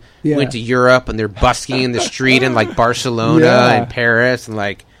Fishman Yeah. went to Europe, and they're busking in the street in Barcelona Yeah. and Paris, and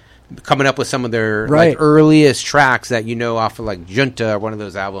coming up with some of their Right. earliest tracks that off of Junta or one of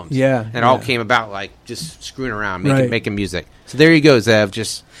those albums. Yeah, and it all yeah. came about just screwing around, Right. making music. So there you go, Zev.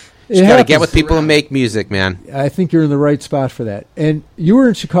 Just It got to happens. get with people and make music, man. I think you're in the right spot for that. And you were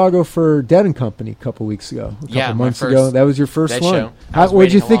in Chicago for Dead and Company a couple weeks ago, a couple Yeah, my months first ago. That was your first Dead one. show. I was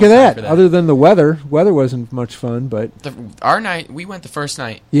What'd you waiting a think of long time that? for that. Other than the weather, weather wasn't much fun, but Our night, we went the first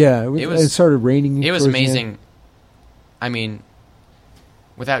night. yeah, It was- it started raining. It was towards the end. amazing. I mean,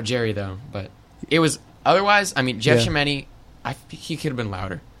 without Jerry though, but it was otherwise. I mean, Jeff Yeah. Chimetti, he could have been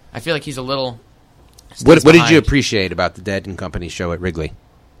louder. I feel like he's a little. What stays did you behind. appreciate about the Dead and Company show at Wrigley?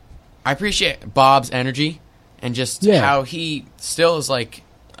 I appreciate Bob's energy and just Yeah. how he still is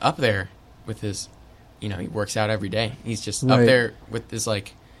up there with his. He works out every day. He's just up Right. there with his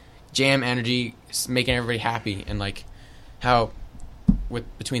jam energy, making everybody happy, and how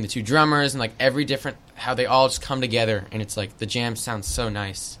between the two drummers and every different how they all just come together, and it's the jam sounds so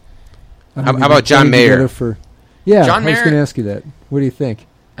nice. I How mean, about we've John played Mayer? together John I was Mayer- going to ask you that. What do you think?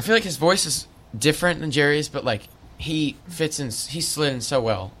 I feel like his voice is different than Jerry's, but he fits in. He slid in so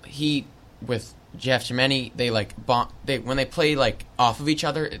well. He with Jeff Chimetti, they when they play off of each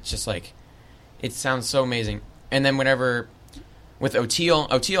other, it's just it sounds so amazing. And then whenever with O'Teal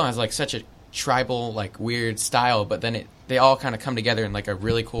has such a tribal weird style, but then they all kind of come together in a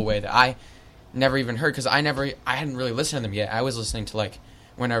really cool way that I never even heard because I hadn't really listened to them yet. I was listening to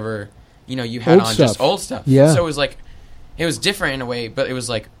whenever you had Old on stuff. just old stuff. Yeah. So it was it was different in a way, but it was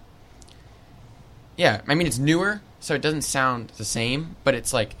yeah, I mean it's newer, so it doesn't sound the same, but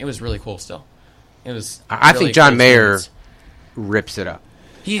it's it was really cool still. It was. I really think John cool Mayer experience. rips it up.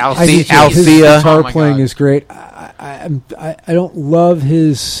 I do too. His Althea. guitar Oh my playing God. is great. I don't love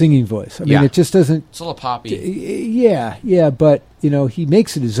his singing voice. I mean, Yeah. it just doesn't. It's a little poppy. Yeah, but he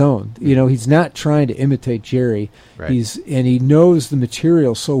makes it his own. He's not trying to imitate Jerry. Right. He knows the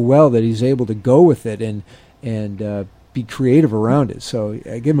material so well that he's able to go with it and be creative around it. So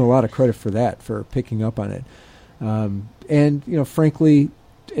I give him a lot of credit for that, for picking up on it. And frankly,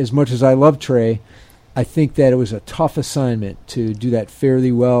 as much as I love Trey, I think that it was a tough assignment to do that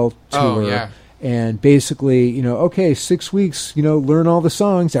Fairly Well tour. Oh, yeah. And basically, 6 weeks, learn all the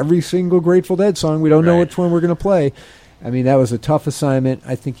songs, every single Grateful Dead song. We don't know Right. which one we're going to play. I mean, that was a tough assignment.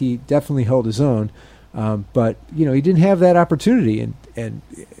 I think he definitely held his own. But, he didn't have that opportunity. And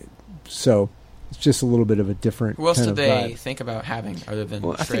so it's just a little bit of a different Who else kind did of they vibe. think about having other than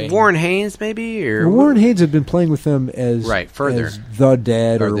Well, I Trey? think Warren Haynes maybe, or Well, Warren Haynes had been playing with them as further. as the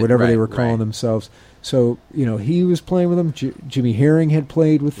Dead Or or the- whatever they right, were calling right. themselves. So he was playing with them. Jimmy Herring had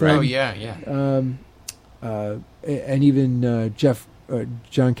played with them. Oh yeah. And even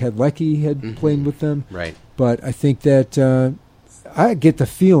John Kadlecki had played with them. Right. But I think that I get the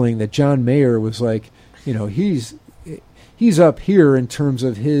feeling that John Mayer was like, he's up here in terms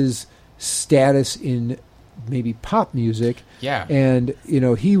of his status in maybe pop music. Yeah. And,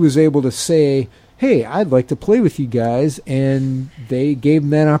 he was able to say, hey, I'd like to play with you guys. And they gave him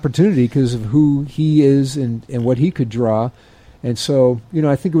that opportunity because of who he is and what he could draw. And so,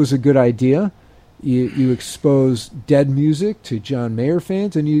 I think it was a good idea. You expose Dead music to John Mayer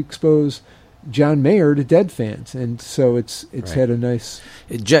fans, and you expose John Mayer to Dead fans. And so it's Right. had a nice...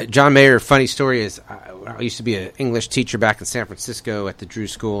 John Mayer, funny story is, I used to be an English teacher back in San Francisco at the Drew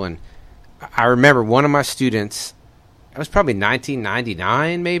School, and I remember one of my students, it was probably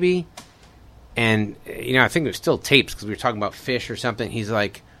 1999 maybe, and I think it was still tapes because we were talking about Fish or something. He's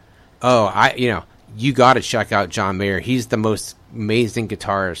like, you got to check out John Mayer. He's the most amazing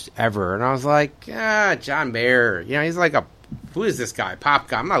guitarist ever. And I was like, John Mayer, he's like who is this guy? Pop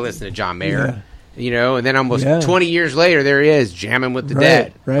guy. I'm not listening to John Mayer. And then almost 20 years later, there he is jamming with the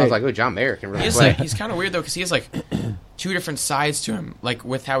Dead. Right. I was like, John Mayer can really He's play. he's kind of weird though because he has like two different sides to him, like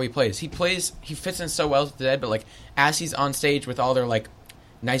with how he plays. He fits in so well with the Dead, but like as he's on stage with all their like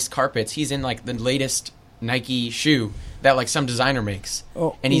nice carpets, he's in like the latest Nike shoe that like some designer makes,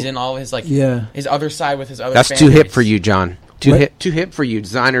 and he's in all his like his other side with his other. That's fan too hip base. for you, John. Too hip for you,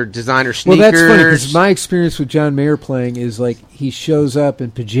 designer sneakers. Well, that's funny because my experience with John Mayer playing is like he shows up in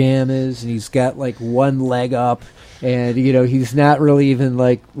pajamas and he's got like one leg up, and he's not really even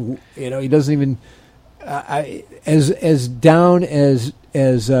like he doesn't even as down as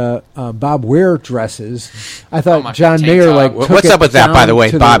Bob Ware dresses. I thought my John tank Mayer top. like took What's it up with that, by down the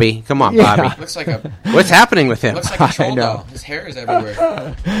way, to Bobby? Come on, Yeah. Bobby. Looks like a What's happening with him? looks like a troll know. doll. His hair is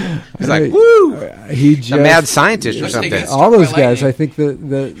everywhere. He's like, woo! He A just mad scientist or Looks like something. he's- all those Struck by guys. I lightning.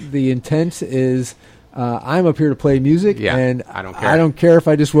 think the intent is I'm up here to play music, Yeah, and I don't care. I don't care if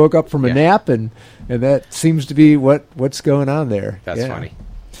I just woke up from a Yeah. nap, and that seems to be what's going on there. That's Yeah. funny.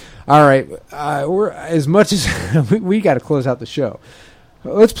 All right, we're as much as we got to close out the show.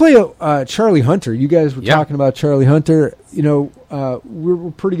 Let's play Charlie Hunter. You guys were Yeah. talking about Charlie Hunter.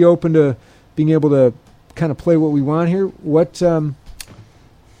 We're pretty open to being able to kind of play what we want here. What's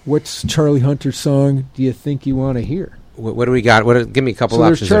Charlie Hunter's song do you think you want to hear? What do we got? Give me a couple So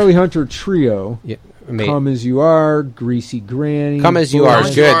there's options. Charlie Hunter Trio. Yeah, Come As You Are, Greasy Granny. Come As You Are Come is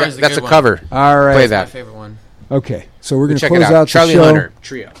As You good. Are is a That's good a one. cover. All right. Play My that. favorite one. Okay, so we're going to Check close it out. out Charlie the show. Hunter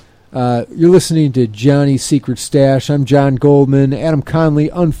Trio. You're listening to Johnny's Secret Stash. I'm John Goldman. Adam Conley,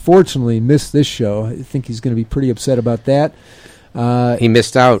 unfortunately, missed this show. I think he's going to be pretty upset about that. He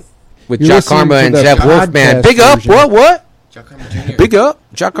missed out with You're Jock listening Karma to and the Zev Wolfman. podcast Big up. version. What? Chuck Hummer Jr. Big up.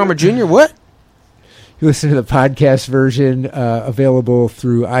 Jock Karma Jr. What? You listen to the podcast version available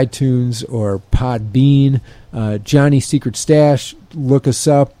through iTunes or Podbean. Johnny's Secret Stash. Look us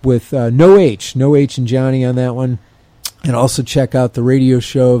up with no H and Johnny on that one. And also check out the radio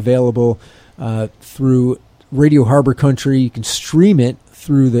show available through Radio Harbor Country. You can stream it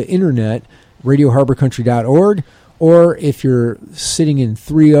through the internet, radioharborcountry.org. Or if you're sitting in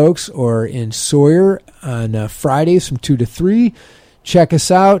Three Oaks or in Sawyer on Fridays from 2 to 3, check us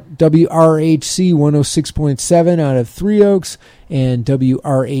out, WRHC 106.7 out of Three Oaks and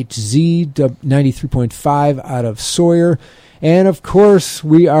WRHZ 93.5 out of Sawyer. And, of course,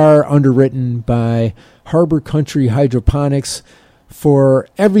 we are underwritten by Harbor Country Hydroponics for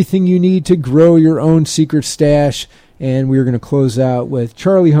everything you need to grow your own secret stash. And we're going to close out with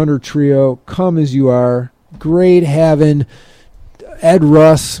Charlie Hunter Trio, Come As You Are. Great having Ed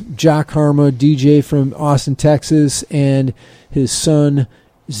Russ, Jock Karma, DJ from Austin, Texas, and his son,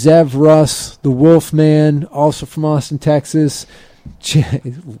 Zev Russ, the Wolfman, also from Austin, Texas.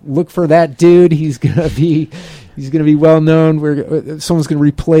 look for that dude. He's gonna be well known. Someone's gonna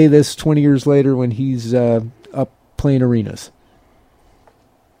replay this 20 years later when he's up playing arenas.